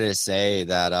gaming. I wanted to say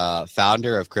that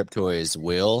founder of Cryptoys,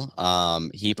 Will,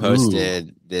 he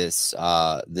posted this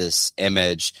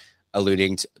image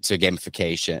alluding to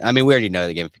gamification. I mean, we already know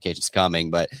that gamification is coming,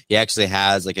 but he actually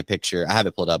has like a picture. I have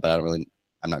it pulled up, but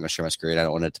I'm not going to share my screen. I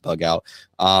don't want it to bug out.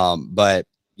 But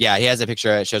yeah, he has a picture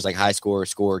that shows like high score,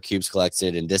 cubes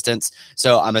collected, and distance.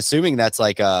 So I'm assuming that's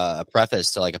like a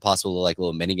preface to like a possible like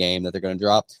little mini game that they're going to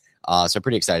drop. So I'm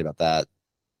pretty excited about that.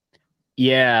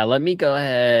 Yeah, let me go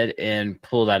ahead and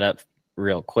pull that up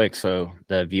real quick so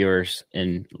the viewers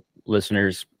and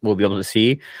listeners will be able to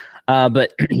see.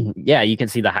 But yeah, you can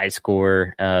see the high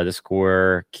score, the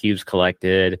score, cubes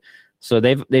collected. So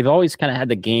they've always kind of had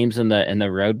the games in the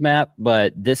roadmap,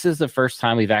 but this is the first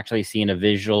time we've actually seen a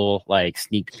visual like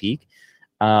sneak peek.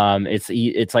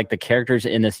 It's like the characters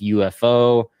in this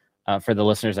UFO. For the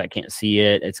listeners that can't see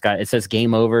it, it says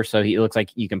game over, so it looks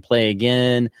like you can play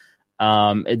again.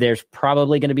 There's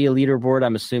probably going to be a leaderboard,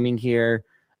 I'm assuming here,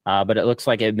 but it looks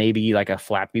like it may be like a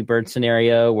Flappy Bird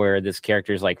scenario where this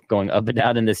character is like going up and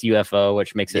down in this UFO,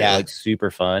 which makes it like super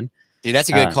fun. Dude, that's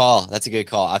a good call. That's a good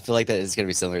call. I feel like that is going to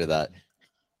be similar to that.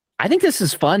 I think this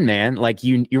is fun, man. Like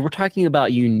you were talking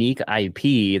about unique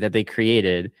IP that they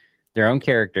created, their own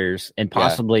characters, and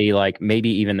possibly like maybe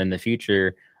even in the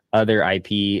future, other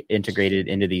IP integrated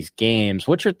into these games.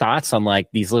 What's your thoughts on like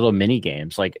these little mini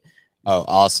games? Like, Oh,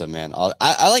 awesome, man.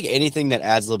 I like anything that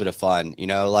adds a little bit of fun,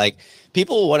 like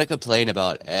people want to complain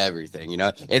about everything,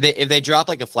 if they drop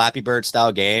like a Flappy Bird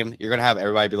style game, you're going to have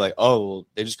everybody be like, oh, well,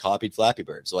 they just copied Flappy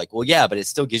Bird. So like, well, yeah, but it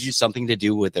still gives you something to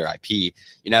do with their IP,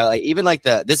 like even like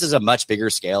this is a much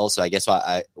bigger scale. So I guess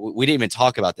we didn't even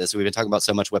talk about this. We've been talking about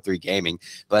so much Web3 gaming,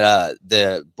 but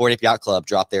the Bored Ape Yacht Club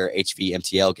dropped their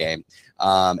HVMTL game.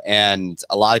 And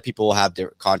a lot of people have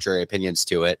their contrary opinions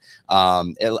to it.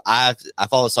 I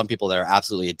follow some people that are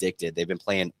absolutely addicted. They've been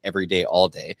playing every day, all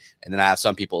day. And then I have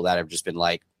some people that have just been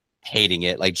like hating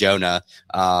it. Like Jonah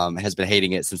has been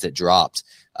hating it since it dropped.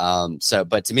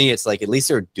 But to me, it's like, at least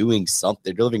they're doing something.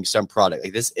 They're delivering some product.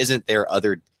 Like this isn't their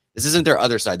other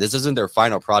side. This isn't their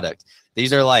final product.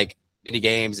 These are like mini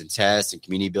games and tests and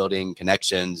community building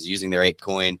connections using their ape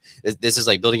coin. This is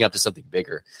like building up to something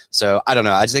bigger. So I don't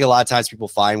know. I just think a lot of times people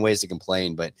find ways to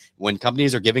complain, but when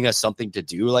companies are giving us something to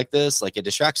do like this, like it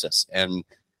distracts us. And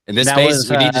in this space,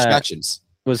 we need distractions.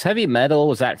 Was Heavy Metal,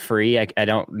 was that free? I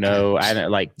don't know. I haven't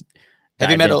like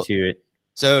Heavy Metal to it.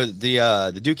 So the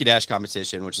Dookie Dash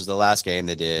competition, which is the last game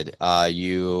they did,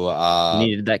 you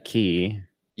needed that key.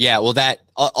 Yeah, well, that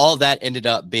all that ended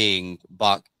up being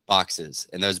boxes,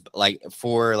 and those like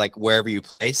for like wherever you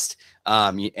placed,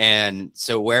 and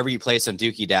so wherever you placed on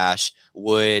Dookie Dash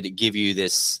would give you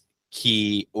this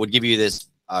key,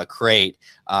 crate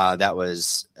that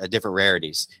was different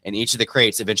rarities, and each of the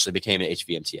crates eventually became an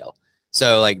HVMTL.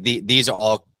 So like these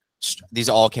all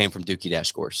came from Dookie Dash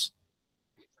scores.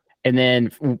 And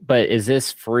then, but is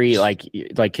this free? Like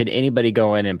could anybody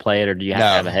go in and play it, or do you have to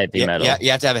have a heavy metal? Yeah,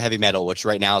 you have to have a heavy metal, which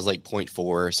right now is like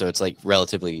 0.4, so it's like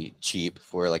relatively cheap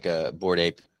for like a Bored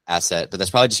Ape asset. But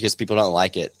that's probably just because people don't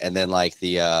like it, and then like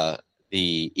the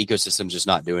ecosystem's just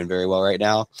not doing very well right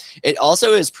now. It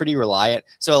also is pretty reliant.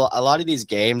 So a lot of these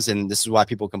games, and this is why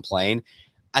people complain.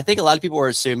 I think a lot of people are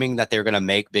assuming that they're going to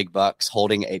make big bucks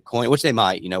holding ApeCoin, which they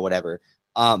might, whatever.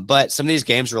 But some of these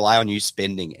games rely on you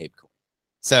spending ApeCoin.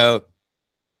 So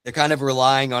they're kind of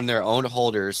relying on their own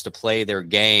holders to play their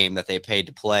game that they paid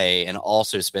to play and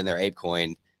also spend their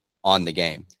ApeCoin on the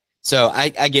game. So I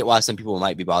get why some people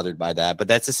might be bothered by that, but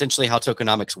that's essentially how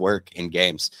tokenomics work in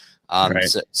games.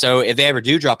 Right. So if they ever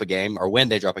do drop a game, or when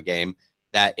they drop a game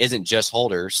that isn't just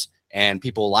holders and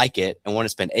people like it and want to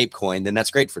spend ApeCoin, then that's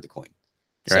great for the coin.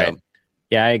 Right. So,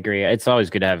 yeah, I agree. It's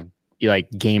always good to have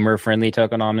like gamer friendly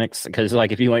tokenomics, because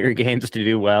like if you want your games to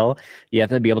do well, you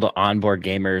have to be able to onboard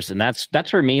gamers, and that's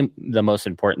for me the most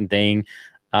important thing.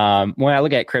 When I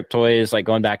look at Cryptoys, like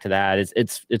going back to that,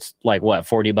 it's like what,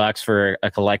 $40 for a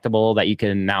collectible that you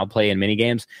can now play in mini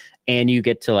games, and you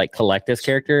get to like collect this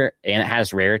character, and it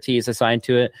has rarities assigned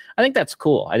to it. I think that's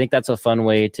cool. I think that's a fun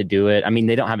way to do it. I mean,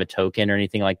 they don't have a token or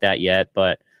anything like that yet,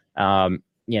 but I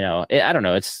don't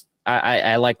know.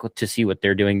 I like to see what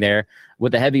they're doing there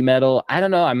with the heavy metal. I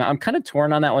don't know. I'm kind of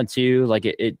torn on that one too. Like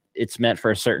it's meant for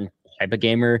a certain type of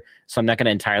gamer, so I'm not going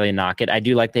to entirely knock it. I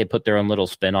do like they put their own little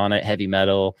spin on it. Heavy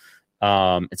metal.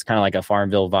 It's kind of like a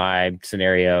Farmville vibe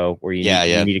scenario where you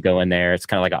need to go in there. It's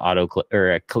kind of like an auto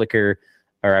or a clicker,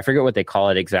 or I forget what they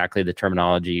call it exactly, the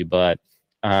terminology, but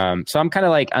so I'm kind of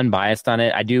like unbiased on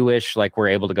it. I do wish like we're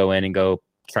able to go in and go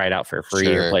try it out for free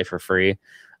or play for free.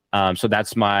 So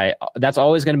that's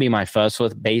always going to be my fuss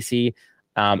with Basie.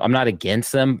 I'm not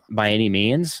against them by any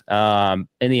means. In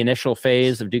the initial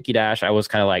phase of Dookie Dash, I was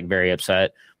kind of like very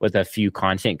upset with a few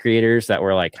content creators that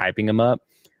were like hyping them up.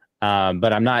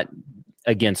 But I'm not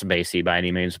against Basie by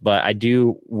any means, but I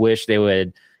do wish they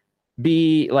would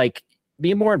be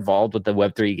more involved with the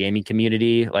Web3 gaming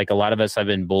community. Like a lot of us have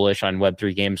been bullish on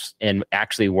Web3 games and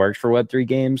actually worked for Web3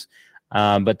 games.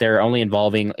 But they're only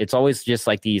involving, it's always just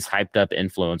like these hyped up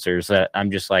influencers that I'm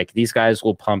just like, these guys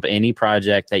will pump any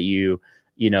project that you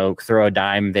throw a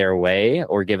dime their way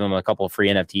or give them a couple of free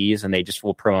NFTs, and they just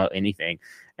will promote anything.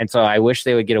 And so I wish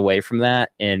they would get away from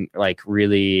that and like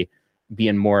really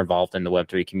being more involved in the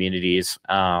Web3 communities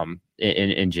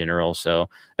in general. So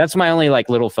that's my only like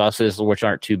little fusses, which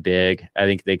aren't too big. I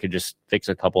think they could just fix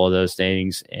a couple of those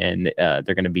things, and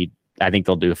they're going to be, I think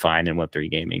they'll do fine in Web3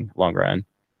 gaming long run.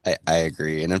 I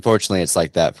agree. And unfortunately, it's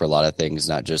like that for a lot of things,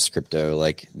 not just crypto.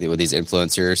 Like with these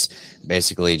influencers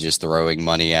basically just throwing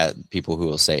money at people who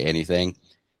will say anything.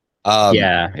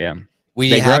 Yeah.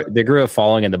 They grew a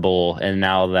following in the bull, and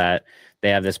now that they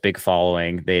have this big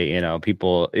following,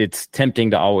 people, it's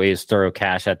tempting to always throw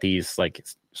cash at these like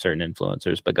certain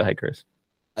influencers. But go ahead, Chris.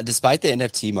 Despite the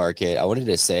NFT market, I wanted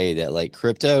to say that like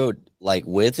crypto, like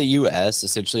with the US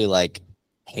essentially like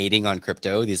hating on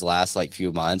crypto these last like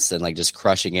few months and like just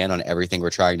crushing in on everything we're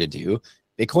trying to do,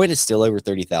 Bitcoin is still over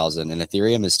 30,000 and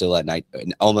Ethereum is still at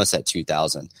almost at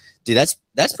 2,000. Dude,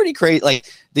 that's pretty crazy.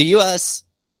 Like the US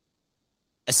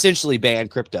essentially ban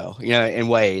crypto, in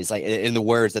ways like in the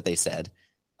words that they said.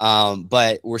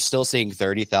 But we're still seeing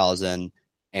 30,000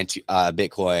 and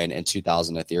Bitcoin and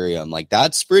 2,000 Ethereum. Like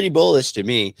that's pretty bullish to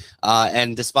me.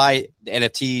 And despite the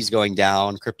NFTs going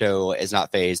down, crypto is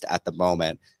not phased at the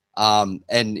moment. And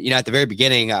at the very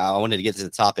beginning, I wanted to get to the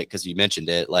topic because you mentioned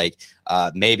it. Like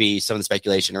maybe some of the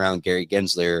speculation around Gary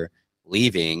Gensler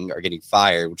leaving or getting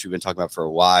fired, which we've been talking about for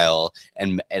a while,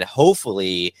 and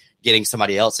hopefully getting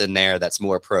somebody else in there that's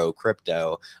more pro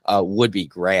crypto would be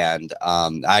grand.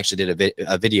 I actually did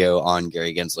a video on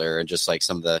Gary Gensler and just like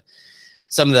some of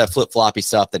the flip floppy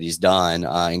stuff that he's done,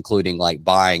 including like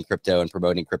buying crypto and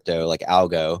promoting crypto like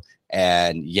algo.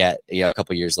 And yet, a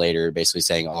couple of years later, basically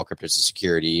saying all crypto is a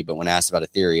security. But when asked about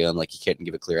Ethereum, like he couldn't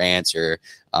give a clear answer.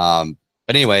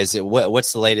 But anyways,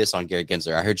 what's the latest on Gary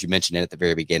Gensler? I heard you mention it at the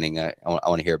very beginning. I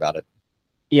want to hear about it.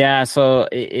 Yeah, so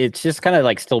it's just kind of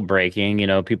like still breaking.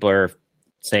 People are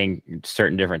saying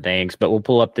certain different things, but we'll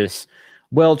pull up this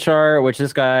well chart, which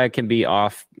this guy can be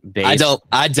off base.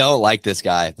 I don't like this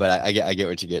guy, but I get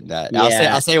what you're getting at.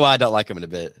 Yeah. I'll say why I don't like him in a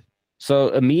bit.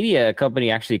 So a media company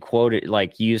actually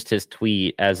used his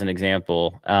tweet as an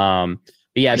example. But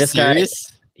yeah, this guy.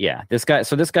 Yeah, this guy.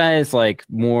 So this guy is like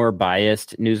more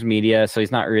biased news media. So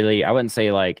he's not really, I wouldn't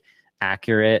say like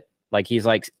accurate. Like he's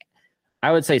like,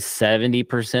 I would say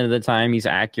 70% of the time he's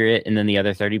accurate. And then the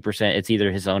other 30%, it's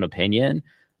either his own opinion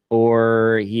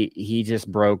or he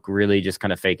just broke really just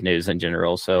kind of fake news in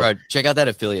general. So right, check out that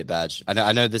affiliate badge.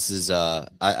 I know this is I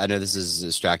know this is a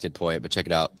distracted point, but check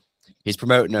it out. He's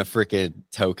promoting a freaking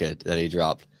token that he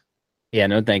dropped. Yeah,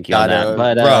 no, thank you on that.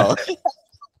 But bro.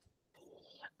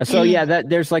 So yeah, that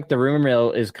there's like the rumor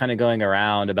mill is kind of going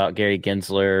around about Gary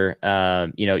Gensler.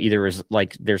 Either was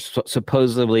like there's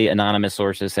supposedly anonymous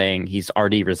sources saying he's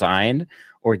already resigned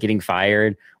or getting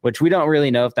fired, which we don't really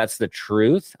know if that's the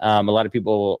truth. A lot of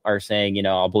people are saying,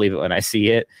 I'll believe it when I see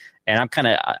it, and I'm kind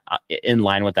of in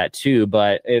line with that too.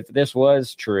 But if this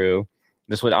was true,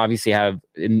 this would obviously have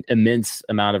an immense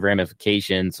amount of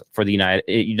ramifications for the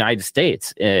United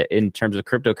States in terms of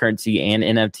cryptocurrency and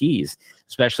NFTs,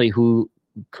 especially who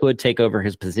could take over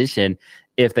his position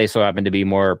if they so happen to be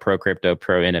more pro crypto,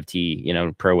 pro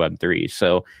NFT, pro Web3.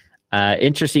 So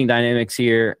interesting dynamics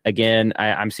here. Again,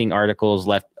 I'm seeing articles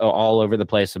left all over the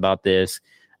place about this.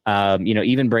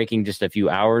 Even breaking just a few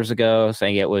hours ago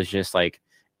saying it was just like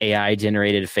AI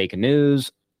generated fake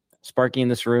news, sparking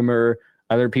this rumor.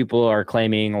 Other people are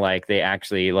claiming like they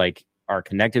actually like are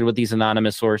connected with these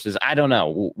anonymous sources. I don't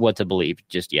know what to believe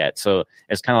just yet. So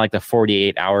it's kind of like the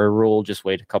 48-hour rule. Just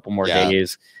wait a couple more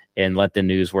days and let the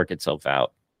news work itself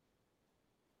out.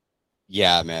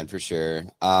 Yeah, man, for sure.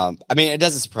 It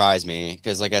doesn't surprise me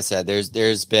because, like I said,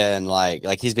 there's been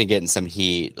like he's been getting some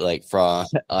heat like from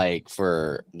like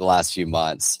for the last few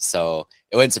months. So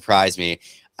it wouldn't surprise me.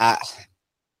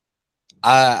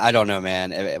 I don't know,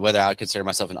 man, whether I would consider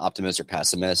myself an optimist or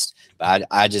pessimist, but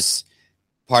I just,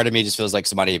 part of me just feels like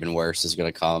somebody even worse is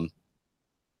going to come.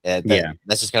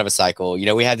 That's just kind of a cycle.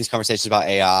 We have these conversations about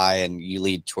AI and you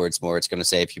lead towards more, it's going to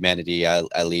save humanity.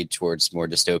 I lead towards more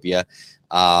dystopia.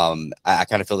 I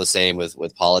kind of feel the same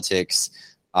with politics.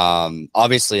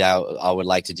 Obviously I would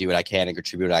like to do what I can and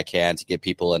contribute what I can to get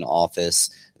people in office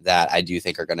that I do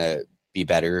think are going to be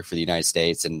better for the United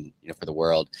States and for the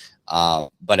world.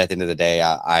 But at the end of the day,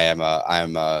 I am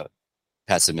a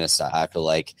pessimist. I feel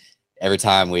like every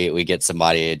time we get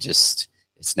somebody, it's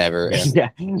never,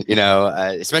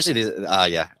 especially these,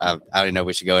 I don't know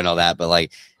we should go and all that, but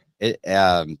like it,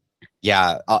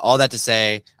 all that to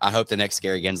say, I hope the next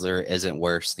Gary Gensler isn't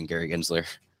worse than Gary Gensler.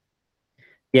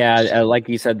 Yeah, like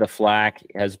you said, the flack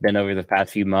has been over the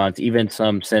past few months. Even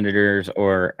some senators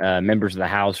or members of the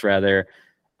House, rather,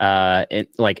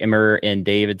 like Emmer and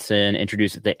Davidson,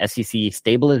 introduced the SEC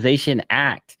Stabilization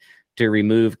Act to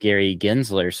remove Gary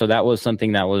Gensler. So that was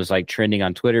something that was like trending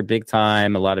on Twitter big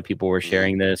time. A lot of people were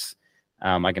sharing this.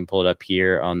 I can pull it up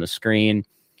here on the screen.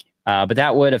 But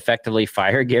that would effectively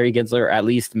fire Gary Gensler, or at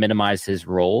least minimize his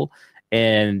role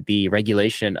in the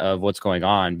regulation of what's going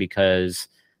on, because,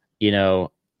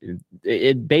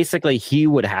 it basically he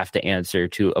would have to answer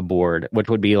to a board, which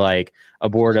would be like a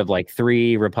board of like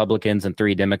 3 Republicans and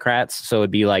 3 Democrats. So it'd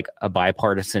be like a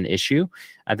bipartisan issue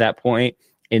at that point.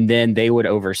 And then they would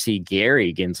oversee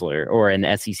Gary Gensler or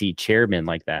an SEC chairman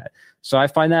like that. So I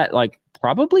find that like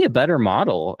probably a better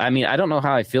model. I mean, I don't know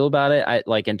how I feel about it. I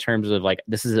like in terms of like,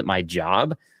 this isn't my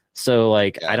job. So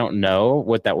like, I don't know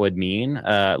what that would mean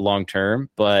long term,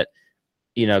 but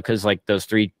cause like those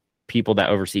 3 people that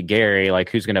oversee Gary, like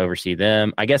who's going to oversee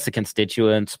them? I guess the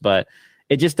constituents, but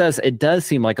it does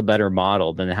seem like a better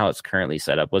model than how it's currently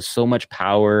set up with so much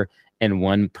power in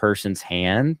one person's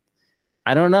hand.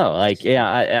 I don't know. Like,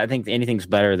 yeah, I think anything's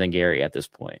better than Gary at this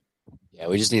point. Yeah,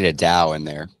 we just need a DAO in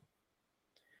there.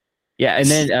 Yeah, and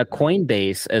then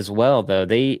Coinbase as well, though,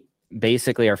 they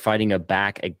basically are fighting a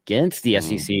back against the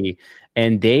SEC,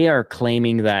 and they are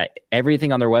claiming that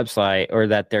everything on their website or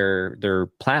that their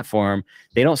platform,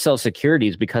 they don't sell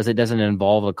securities because it doesn't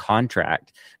involve a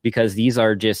contract, because these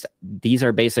are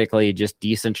basically just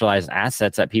decentralized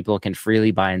assets that people can freely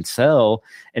buy and sell,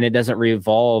 and it doesn't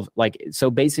revolve like,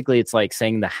 so basically it's like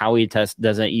saying the Howey test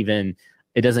doesn't even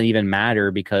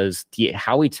matter, because the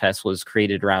Howey test was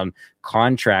created around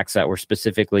contracts that were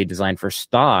specifically designed for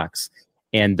stocks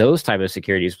and those type of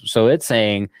securities. So it's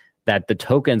saying that the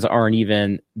tokens aren't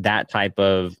even that type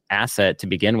of asset to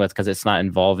begin with, because it's not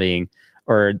involving,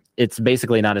 or it's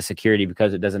basically not a security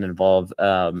because it doesn't involve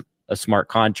a smart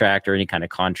contract or any kind of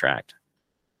contract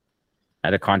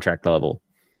at a contract level.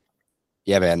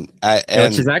 Yeah, man.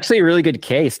 Which is actually a really good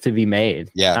case to be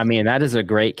made. Yeah. I mean, that is a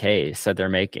great case that they're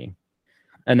making.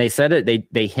 And they said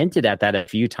it, they hinted at that a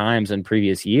few times in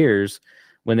previous years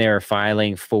when they were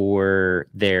filing for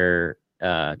their,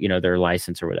 their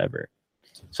license or whatever.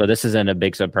 So this isn't a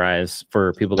big surprise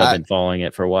for people that have been following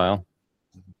it for a while.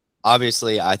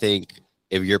 Obviously, I think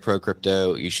if you're pro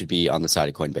crypto, you should be on the side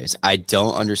of Coinbase. I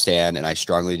don't understand, and I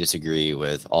strongly disagree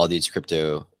with all these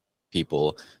crypto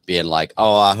people being like,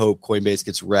 oh, I hope Coinbase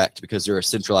gets wrecked because they're a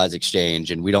centralized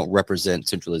exchange and we don't represent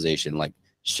centralization. Like,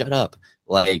 shut up.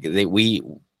 Like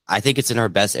I think it's in our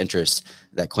best interest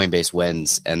that Coinbase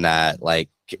wins, and that like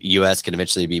US can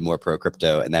eventually be more pro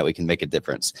crypto, and that we can make a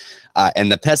difference. And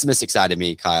the pessimistic side of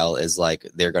me, Kyle, is like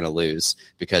they're going to lose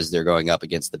because they're going up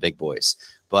against the big boys.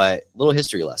 But little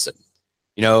history lesson,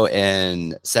 in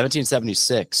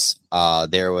 1776,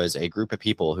 there was a group of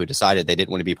people who decided they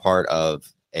didn't want to be part of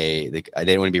they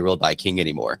didn't want to be ruled by a king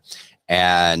anymore.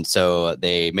 And so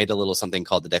they made a little something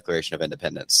called the Declaration of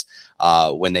Independence.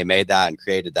 When they made that and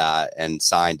created that and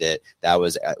signed it, that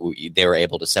was they were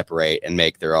able to separate and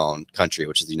make their own country,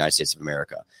 which is the United States of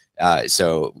America.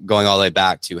 So going all the way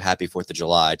back to Happy 4th of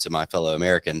July to my fellow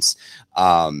Americans,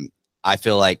 I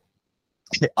feel like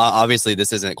obviously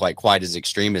this isn't quite as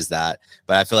extreme as that,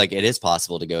 but I feel like it is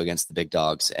possible to go against the big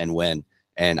dogs and win.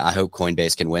 And I hope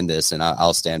Coinbase can win this, and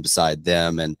I'll stand beside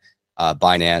them and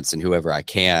Binance and whoever I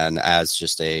can as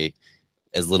just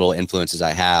as little influence as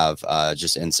I have,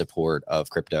 just in support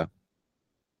of crypto.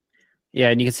 Yeah,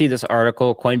 and you can see this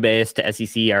article, Coinbase to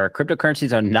SEC, our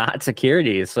cryptocurrencies are not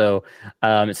securities. So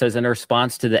it says, in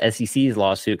response to the SEC's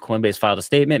lawsuit, Coinbase filed a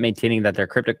statement maintaining that their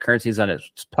cryptocurrencies on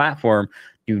its platform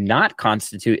do not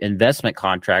constitute investment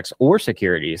contracts or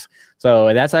securities.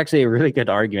 So that's actually a really good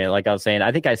argument. Like I was saying,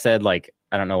 I think I said, like,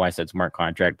 I don't know why I said smart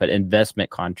contract, but investment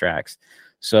contracts.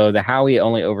 So the Howey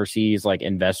only oversees like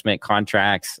investment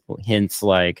contracts, hence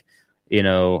like,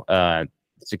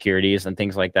 securities and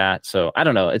things like that. So I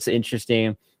don't know. It's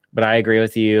interesting, but I agree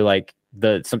with you. Like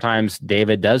sometimes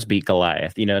David does beat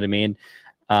Goliath, you know what I mean?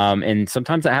 And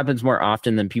sometimes that happens more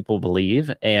often than people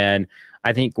believe. And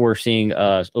I think we're seeing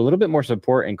a little bit more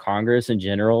support in Congress in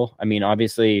general. I mean,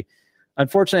 obviously,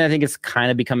 unfortunately, I think it's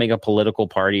kind of becoming a political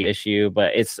party issue,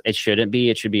 but it shouldn't be.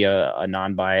 It should be a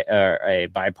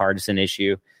bipartisan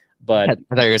issue. But I thought you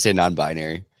were going to say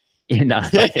non-binary. It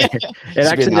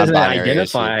actually doesn't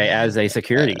identify as a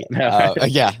security.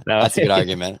 Yeah, that's a good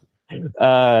argument.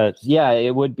 Yeah,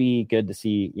 it would be good to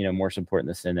see more support in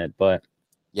the Senate, but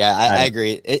yeah, I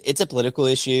agree. It's a political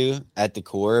issue at the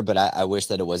core, but I wish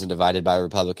that it wasn't divided by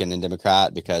Republican and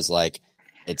Democrat, because like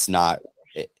it's not.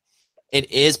 It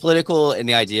is political in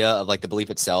the idea of like the belief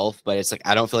itself, but it's like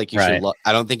I don't feel like you should.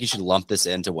 I don't think you should lump this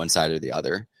into one side or the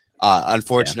other.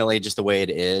 Unfortunately, just the way it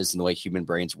is and the way human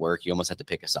brains work, you almost have to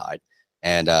pick a side,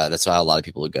 and that's how a lot of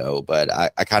people would go. But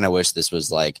I kind of wish this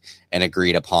was like an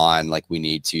agreed upon. Like we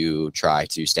need to try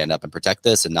to stand up and protect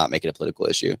this and not make it a political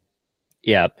issue.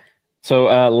 Yeah. So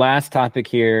last topic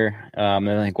here, I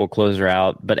think we'll close her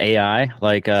out. But AI,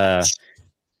 like so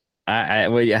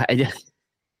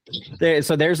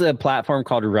there's a platform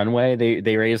called Runway.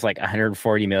 They raised like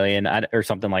 140 million or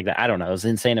something like that. I don't know. It's an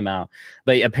insane amount.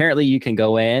 But apparently you can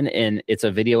go in and it's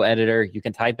a video editor. You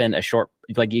can type in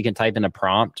you can type in a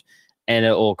prompt and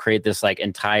it will create this like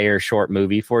entire short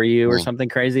movie for you or something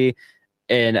crazy.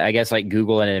 And I guess like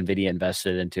Google and NVIDIA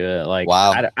invested into it. Like,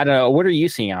 wow. I don't know. What are you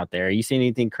seeing out there? Are you seeing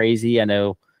anything crazy? I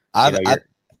know. I've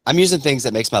I'm using things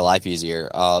that makes my life easier.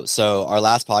 So our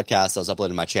last podcast I was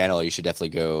uploading to my channel. You should definitely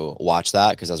go watch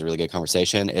that because that was a really good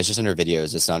conversation. It's just under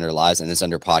videos. It's not under lives, and it's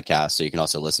under podcasts, so you can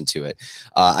also listen to it.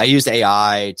 I used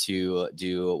AI to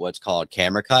do what's called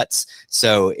camera cuts.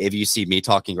 So if you see me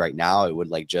talking right now, it would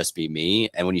like just be me,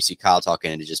 and when you see Kyle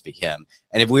talking, it'd just be him.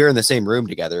 And if we were in the same room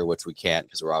together, which we can't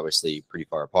because we're obviously pretty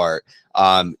far apart,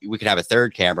 we could have a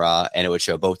third camera and it would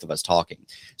show both of us talking.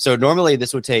 So normally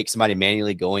this would take somebody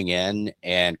manually going in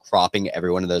and cropping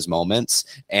every one of those moments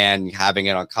and having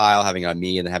it on Kyle, having it on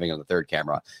me, and then having it on the third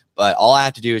camera. But all I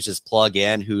have to do is just plug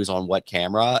in who's on what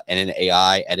camera, and an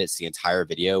AI edits the entire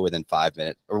video within 5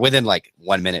 minutes or within like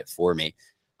 1 minute for me.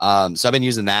 So I've been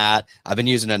using that. I've been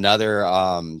using another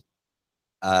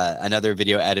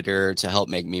video editor to help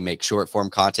make short form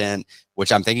content,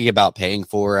 which I'm thinking about paying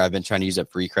for. I've been trying to use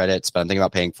up free credits, but I'm thinking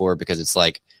about paying for it because it's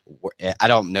like, I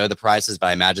don't know the prices, but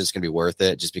I imagine it's going to be worth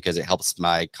it just because it helps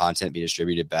my content be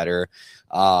distributed better.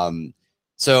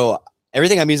 So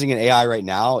everything I'm using in AI right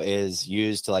now is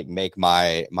used to like make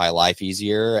my life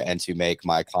easier and to make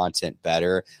my content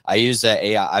better. I use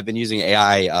AI. I've been using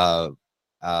AI,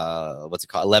 what's it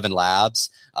called? 11 Labs.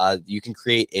 You can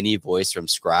create any voice from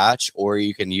scratch, or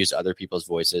you can use other people's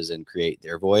voices and create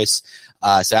their voice.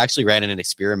 So I actually ran an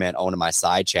experiment on one of my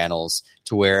side channels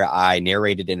to where I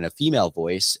narrated in a female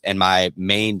voice, and my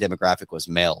main demographic was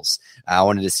males. I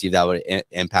wanted to see if that would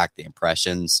impact the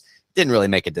impressions. Didn't really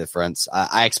make a difference.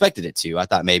 I expected it to. I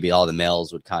thought maybe all the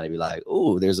males would kind of be like,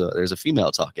 "Oh, there's a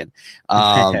female talking,"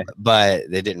 but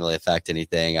they didn't really affect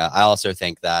anything. I also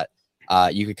think that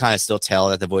you could kind of still tell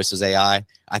that the voice was AI.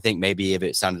 I think maybe if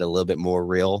it sounded a little bit more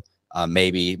real,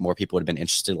 maybe more people would have been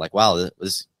interested. Like, wow, this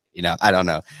was, I don't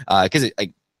know, because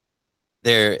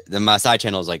my side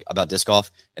channel is like about disc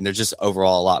golf, and there's just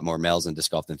overall a lot more males in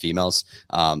disc golf than females.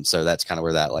 So that's kind of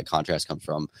where that like contrast comes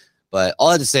from. But all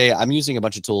I have to say, I'm using a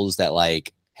bunch of tools that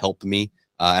like help me.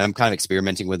 And I'm kind of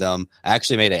experimenting with them. I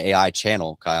actually made an AI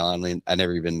channel, Kyle. I'm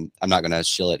not going to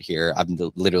shill it here. I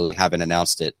literally haven't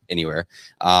announced it anywhere.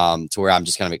 To where I'm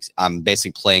just I'm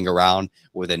basically playing around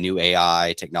with a new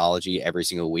AI technology every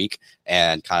single week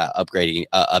and kind of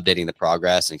updating the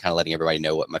progress and kind of letting everybody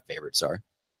know what my favorites are.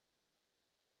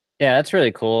 Yeah, that's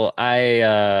really cool.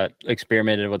 I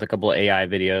experimented with a couple of AI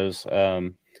videos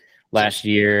last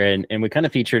year, and we kind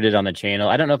of featured it on the channel.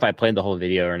 I don't know if I played the whole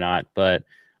video or not, but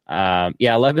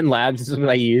 11 Labs is what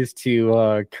I used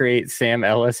to create Sam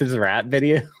Ellis's rap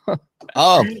video.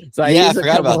 Oh, so I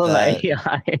forgot about that.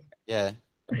 AI. Yeah,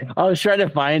 I was trying to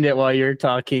find it while you're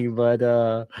talking, but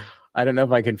I don't know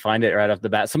if I can find it right off the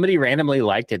bat. Somebody randomly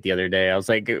liked it the other day. I was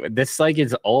like, this like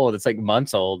is old. It's like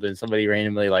months old, and somebody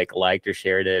randomly like liked or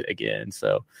shared it again.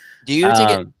 So, do you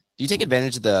take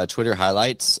advantage of the Twitter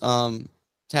highlights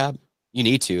tab? You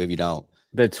need to if you don't.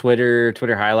 The Twitter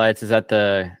highlights, is that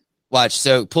the watch?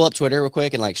 So pull up Twitter real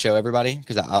quick and like show everybody,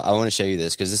 because I want to show you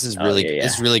this because this is really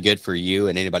This is really good for you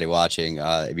and anybody watching.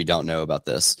 If you don't know about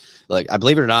this, like I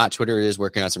believe it or not, Twitter is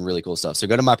working on some really cool stuff. So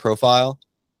go to my profile.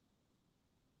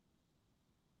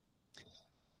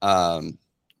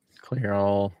 Clear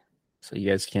all, so you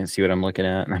guys can't see what I'm looking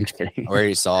at. I'm just kidding. I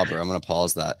already saw, bro. I'm gonna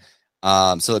pause that.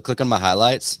 So click on my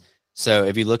highlights. So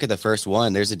if you look at the first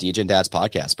one, there's a DJ and Dad's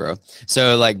podcast, bro.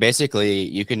 So like basically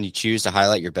you can choose to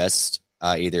highlight your best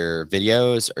either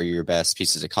videos or your best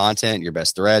pieces of content, your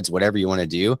best threads, whatever you want to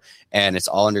do. And it's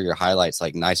all under your highlights,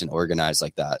 like nice and organized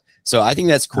like that. So I think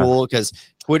that's cool because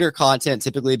Twitter content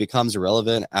typically becomes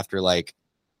irrelevant after like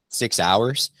 6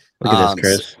 hours. Look at this,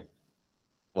 Chris.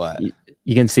 What?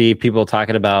 You can see people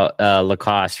talking about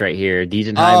Lacoste right here.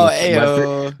 DJ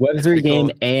Web3 game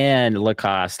cool. And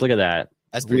Lacoste. Look at that.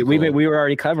 That's we were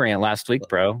already covering it last week,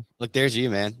 bro. Look, there's you,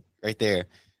 man, right there.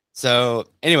 So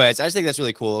anyways, I just think that's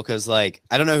really cool because like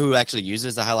I don't know who actually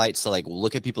uses the highlights to like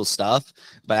look at people's stuff,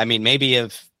 but I mean maybe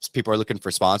if people are looking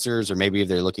for sponsors or maybe if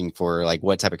they're looking for like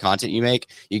what type of content you make,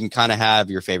 you can kind of have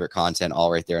your favorite content all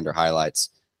right there under highlights.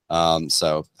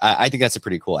 So I think that's a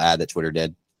pretty cool ad that Twitter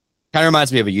did. Kind of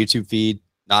reminds me of a YouTube feed,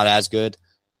 not as good,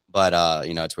 but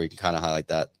it's where you can kind of highlight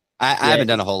that. I haven't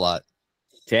done a whole lot.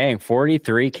 Dang,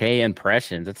 43K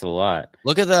impressions. That's a lot.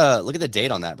 Look at the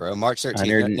date on that, bro. March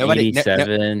 13th.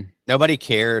 Nobody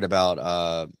cared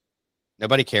about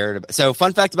So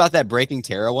fun fact about that Breaking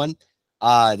Terra one.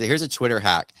 Here's a Twitter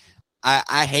hack.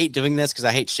 I hate doing this because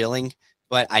I hate shilling,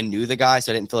 but I knew the guy,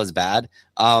 so I didn't feel as bad.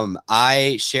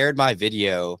 I shared my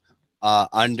video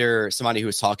under somebody who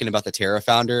was talking about the Terra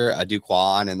founder,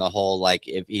 Duquan, and the whole like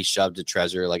if he shoved a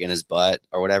treasure like in his butt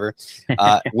or whatever.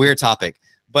 Weird topic.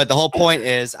 But the whole point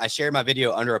is I shared my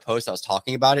video under a post I was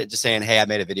talking about it, just saying, hey, I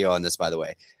made a video on this, by the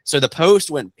way. So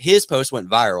his post went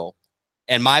viral.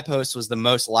 and my post was the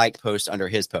most liked post under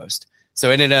his post. So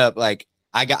it ended up like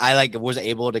I like was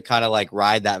able to kind of like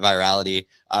ride that virality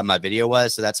my video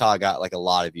was. So that's how I got like a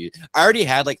lot of views. I already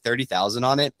had like 30,000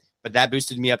 on it, but that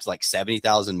boosted me up to like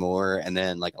 70,000 more, and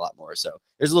then like a lot more. So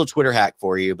there's a little Twitter hack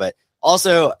for you, but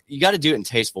also you got to do it in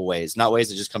tasteful ways, not ways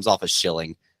that just comes off as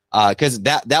shilling. Because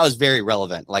that was very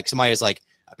relevant. Like somebody was like,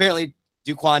 apparently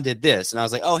Duquan did this, and I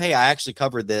was like, oh hey, I actually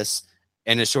covered this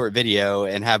in a short video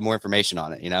and have more information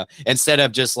on it, you know, instead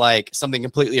of just like something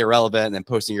completely irrelevant and then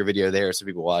posting your video there so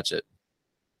people watch it.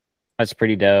 That's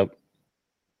pretty dope.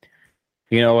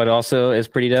 You know what also is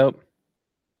pretty dope?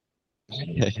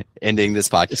 Ending this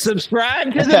podcast.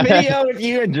 Subscribe to the video if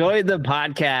you enjoyed the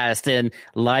podcast, and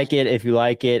like it if you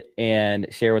like it, and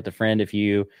share with a friend if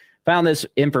you found this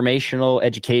informational,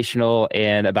 educational,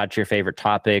 and about your favorite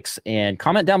topics. And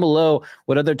comment down below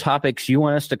what other topics you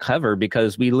want us to cover,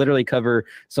 because we literally cover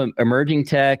some emerging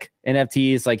tech,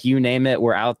 NFTs, like you name it.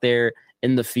 We're out there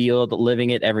in the field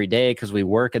living it every day because we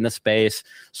work in the space.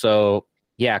 So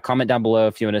yeah, comment down below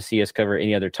if you want to see us cover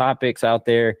any other topics out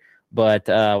there. But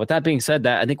with that being said,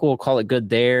 I think we'll call it good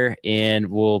there, and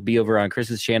we'll be over on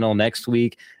Chris's channel next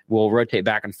week. We'll rotate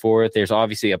back and forth. There's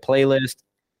obviously a playlist.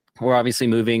 We're obviously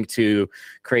moving to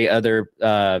create other,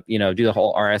 do the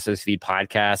whole RSS feed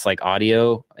podcast like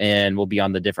audio, and we'll be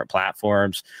on the different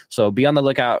platforms. So be on the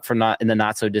lookout for not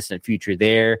so distant future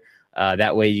there.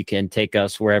 That way you can take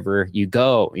us wherever you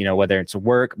go, you know, whether it's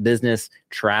work, business,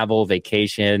 travel,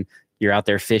 vacation, you're out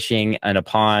there fishing in a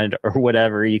pond or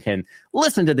whatever, you can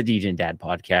listen to the DJ and Dad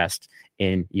podcast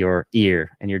in your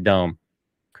ear and your dome.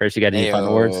 Chris, you got any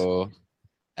final words?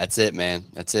 That's it, man.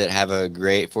 That's it. Have a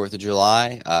great 4th of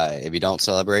July. If you don't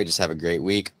celebrate, just have a great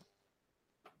week.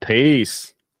 Peace.